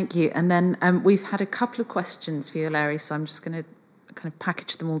 Brilliant, thank you. And then we've had a couple of questions for you, Larry, so I'm just going to kind of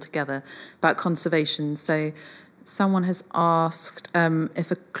package them all together about conservation. So someone has asked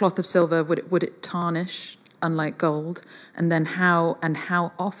if a cloth of silver, would it tarnish, unlike gold? And then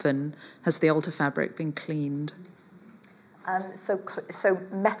how often has the altar fabric been cleaned? So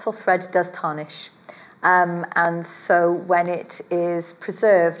metal thread does tarnish. And so when it is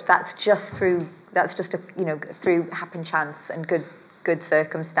preserved, that's just through happen chance and good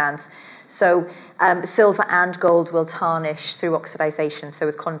circumstance. So silver and gold will tarnish through oxidization, so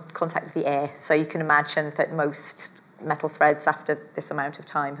with contact with the air. So you can imagine that most metal threads after this amount of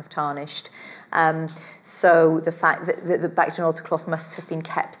time have tarnished. So the fact that the Bacton altar cloth must have been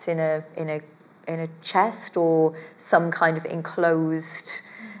kept in a chest or some kind of enclosed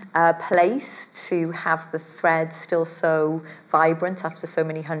place to have the thread still so vibrant after so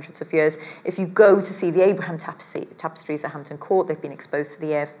many hundreds of years. If you go to see the Abraham tapestries at Hampton Court, they've been exposed to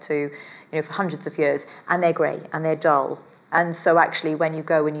the air for hundreds of years, and they're grey and they're dull. And so actually when you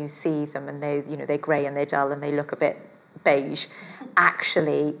go and you see them and they're grey and they're dull and they look a bit beige,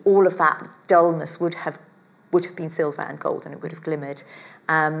 actually all of that dullness would have been silver and gold, and it would have glimmered.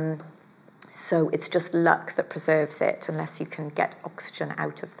 So it's just luck that preserves it, unless you can get oxygen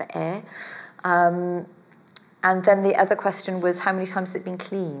out of the air. And then the other question was, how many times has it been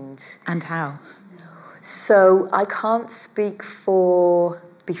cleaned? And how? So I can't speak for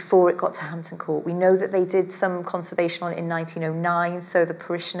before it got to Hampton Court. We know that they did some conservation on it in 1909, so the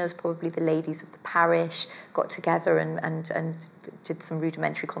parishioners, probably the ladies of the parish, got together and did some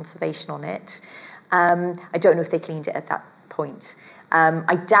rudimentary conservation on it. I don't know if they cleaned it at that point.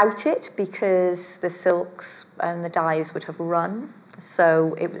 I doubt it, because the silks and the dyes would have run.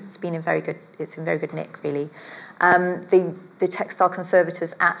 So it's in very good nick, really. The textile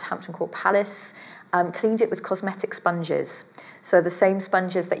conservators at Hampton Court Palace cleaned it with cosmetic sponges. So the same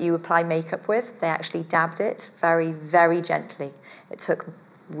sponges that you apply makeup with, they actually dabbed it very, very gently. It took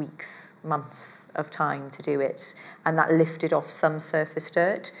weeks, months of time to do it, and that lifted off some surface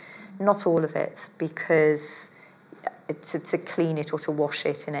dirt. Not all of it, because to clean it or to wash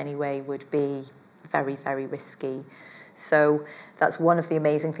it in any way would be very, very risky. So that's one of the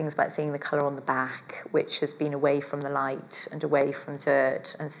amazing things about seeing the colour on the back, which has been away from the light and away from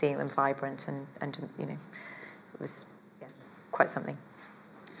dirt, and seeing them vibrant and it was quite something.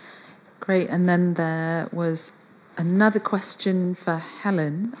 Great. And then there was another question for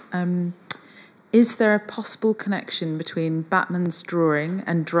Helen. Is there a possible connection between Batman's drawing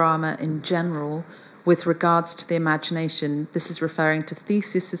and drama in general with regards to the imagination? This is referring to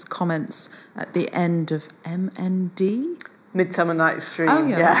Theseus's comments at the end of MND? Midsummer Night's Dream. Oh,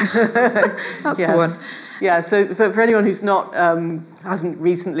 yeah. That's yes. the one. Yeah, so for anyone who's not hasn't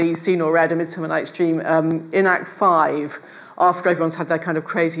recently seen or read A Midsummer Night's Dream, in Act 5, after everyone's had their kind of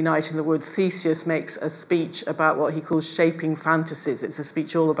crazy night in the wood, Theseus makes a speech about what he calls shaping fantasies. It's a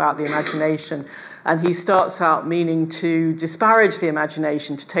speech all about the imagination. And he starts out meaning to disparage the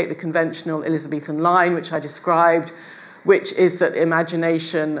imagination, to take the conventional Elizabethan line, which I described, which is that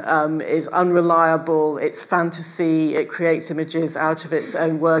imagination is unreliable, it's fantasy, it creates images out of its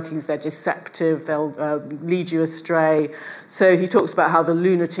own workings, they're deceptive, they'll lead you astray. So he talks about how the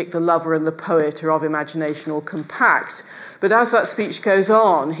lunatic, the lover, and the poet are of imagination or compact. But as that speech goes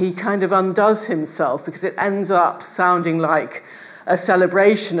on, he kind of undoes himself, because it ends up sounding like a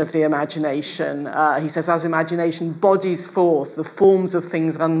celebration of the imagination. He says, as imagination bodies forth the forms of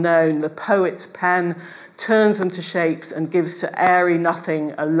things unknown, the poet's pen turns them to shapes and gives to airy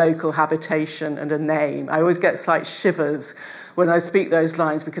nothing a local habitation and a name. I always get slight shivers when I speak those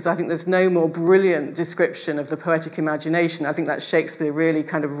lines, because I think there's no more brilliant description of the poetic imagination. I think that's Shakespeare really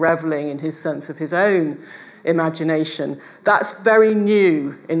kind of reveling in his sense of his own imagination. That's very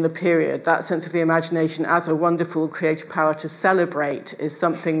new in the period. That sense of the imagination as a wonderful creative power to celebrate is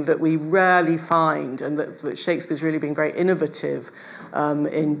something that we rarely find, and that Shakespeare's really been very innovative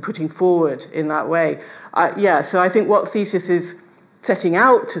in putting forward in that way. So I think what Theseus is setting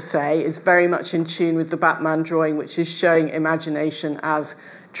out to say is very much in tune with the Batman drawing, which is showing imagination as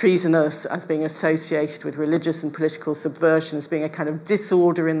treasonous, as being associated with religious and political subversion, as being a kind of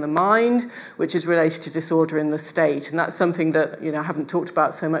disorder in the mind, which is related to disorder in the state. And that's something that I haven't talked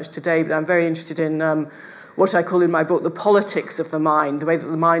about so much today, but I'm very interested in what I call in my book the politics of the mind, the way that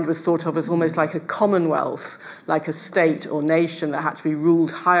the mind was thought of as almost like a commonwealth, like a state or nation that had to be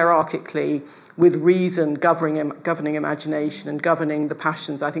ruled hierarchically with reason governing imagination and governing the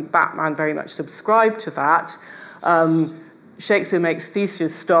passions. I think Batman very much subscribed to that. Shakespeare makes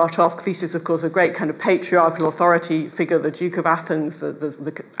Theseus start off. Theseus, of course, a great kind of patriarchal authority figure, the Duke of Athens,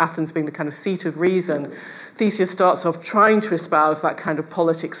 the Athens being the kind of seat of reason. Theseus starts off trying to espouse that kind of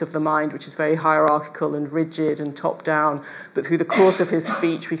politics of the mind, which is very hierarchical and rigid and top-down. But through the course of his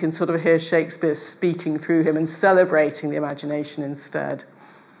speech, we can sort of hear Shakespeare speaking through him and celebrating the imagination instead.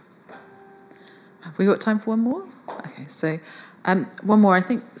 Have we got time for one more? Okay, so one more. I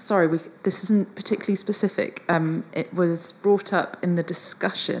think, sorry, this isn't particularly specific. It was brought up in the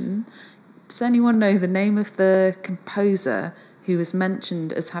discussion. Does anyone know the name of the composer who was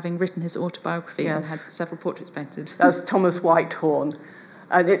mentioned as having written his autobiography and had several portraits painted? That's Thomas Whitehorn.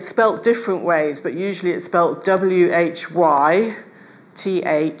 And it's spelt different ways, but usually it's spelt Whythorne,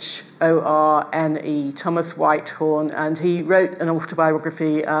 Thomas Whitehorn, and he wrote an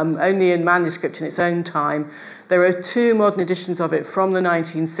autobiography only in manuscript in its own time. There are two modern editions of it from the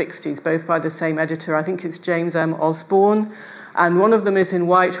 1960s, both by the same editor. I think it's James M. Osborne. And one of them is in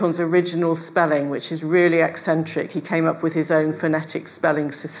Whitehorn's original spelling, which is really eccentric. He came up with his own phonetic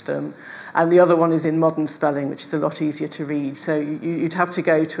spelling system. And the other one is in modern spelling, which is a lot easier to read. So you'd have to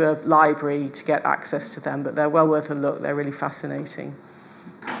go to a library to get access to them, but they're well worth a look. They're really fascinating.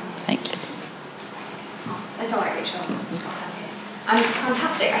 Thank you. That's all right, Rachel.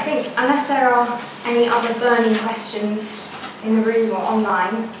 Fantastic. I think unless there are any other burning questions in the room or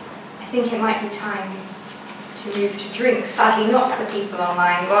online, I think it might be time to move to drinks. Sadly, not for the people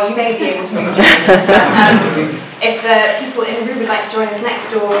online. Well, you may be able to move to drinks, but if the people in the room would like to join us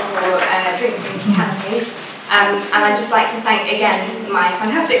next door for drinks and canapes. And I'd just like to thank again my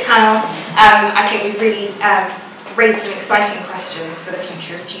fantastic panel. I think we've really raised some exciting questions for the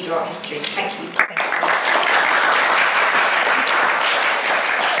future of Tudor art history. Thank you.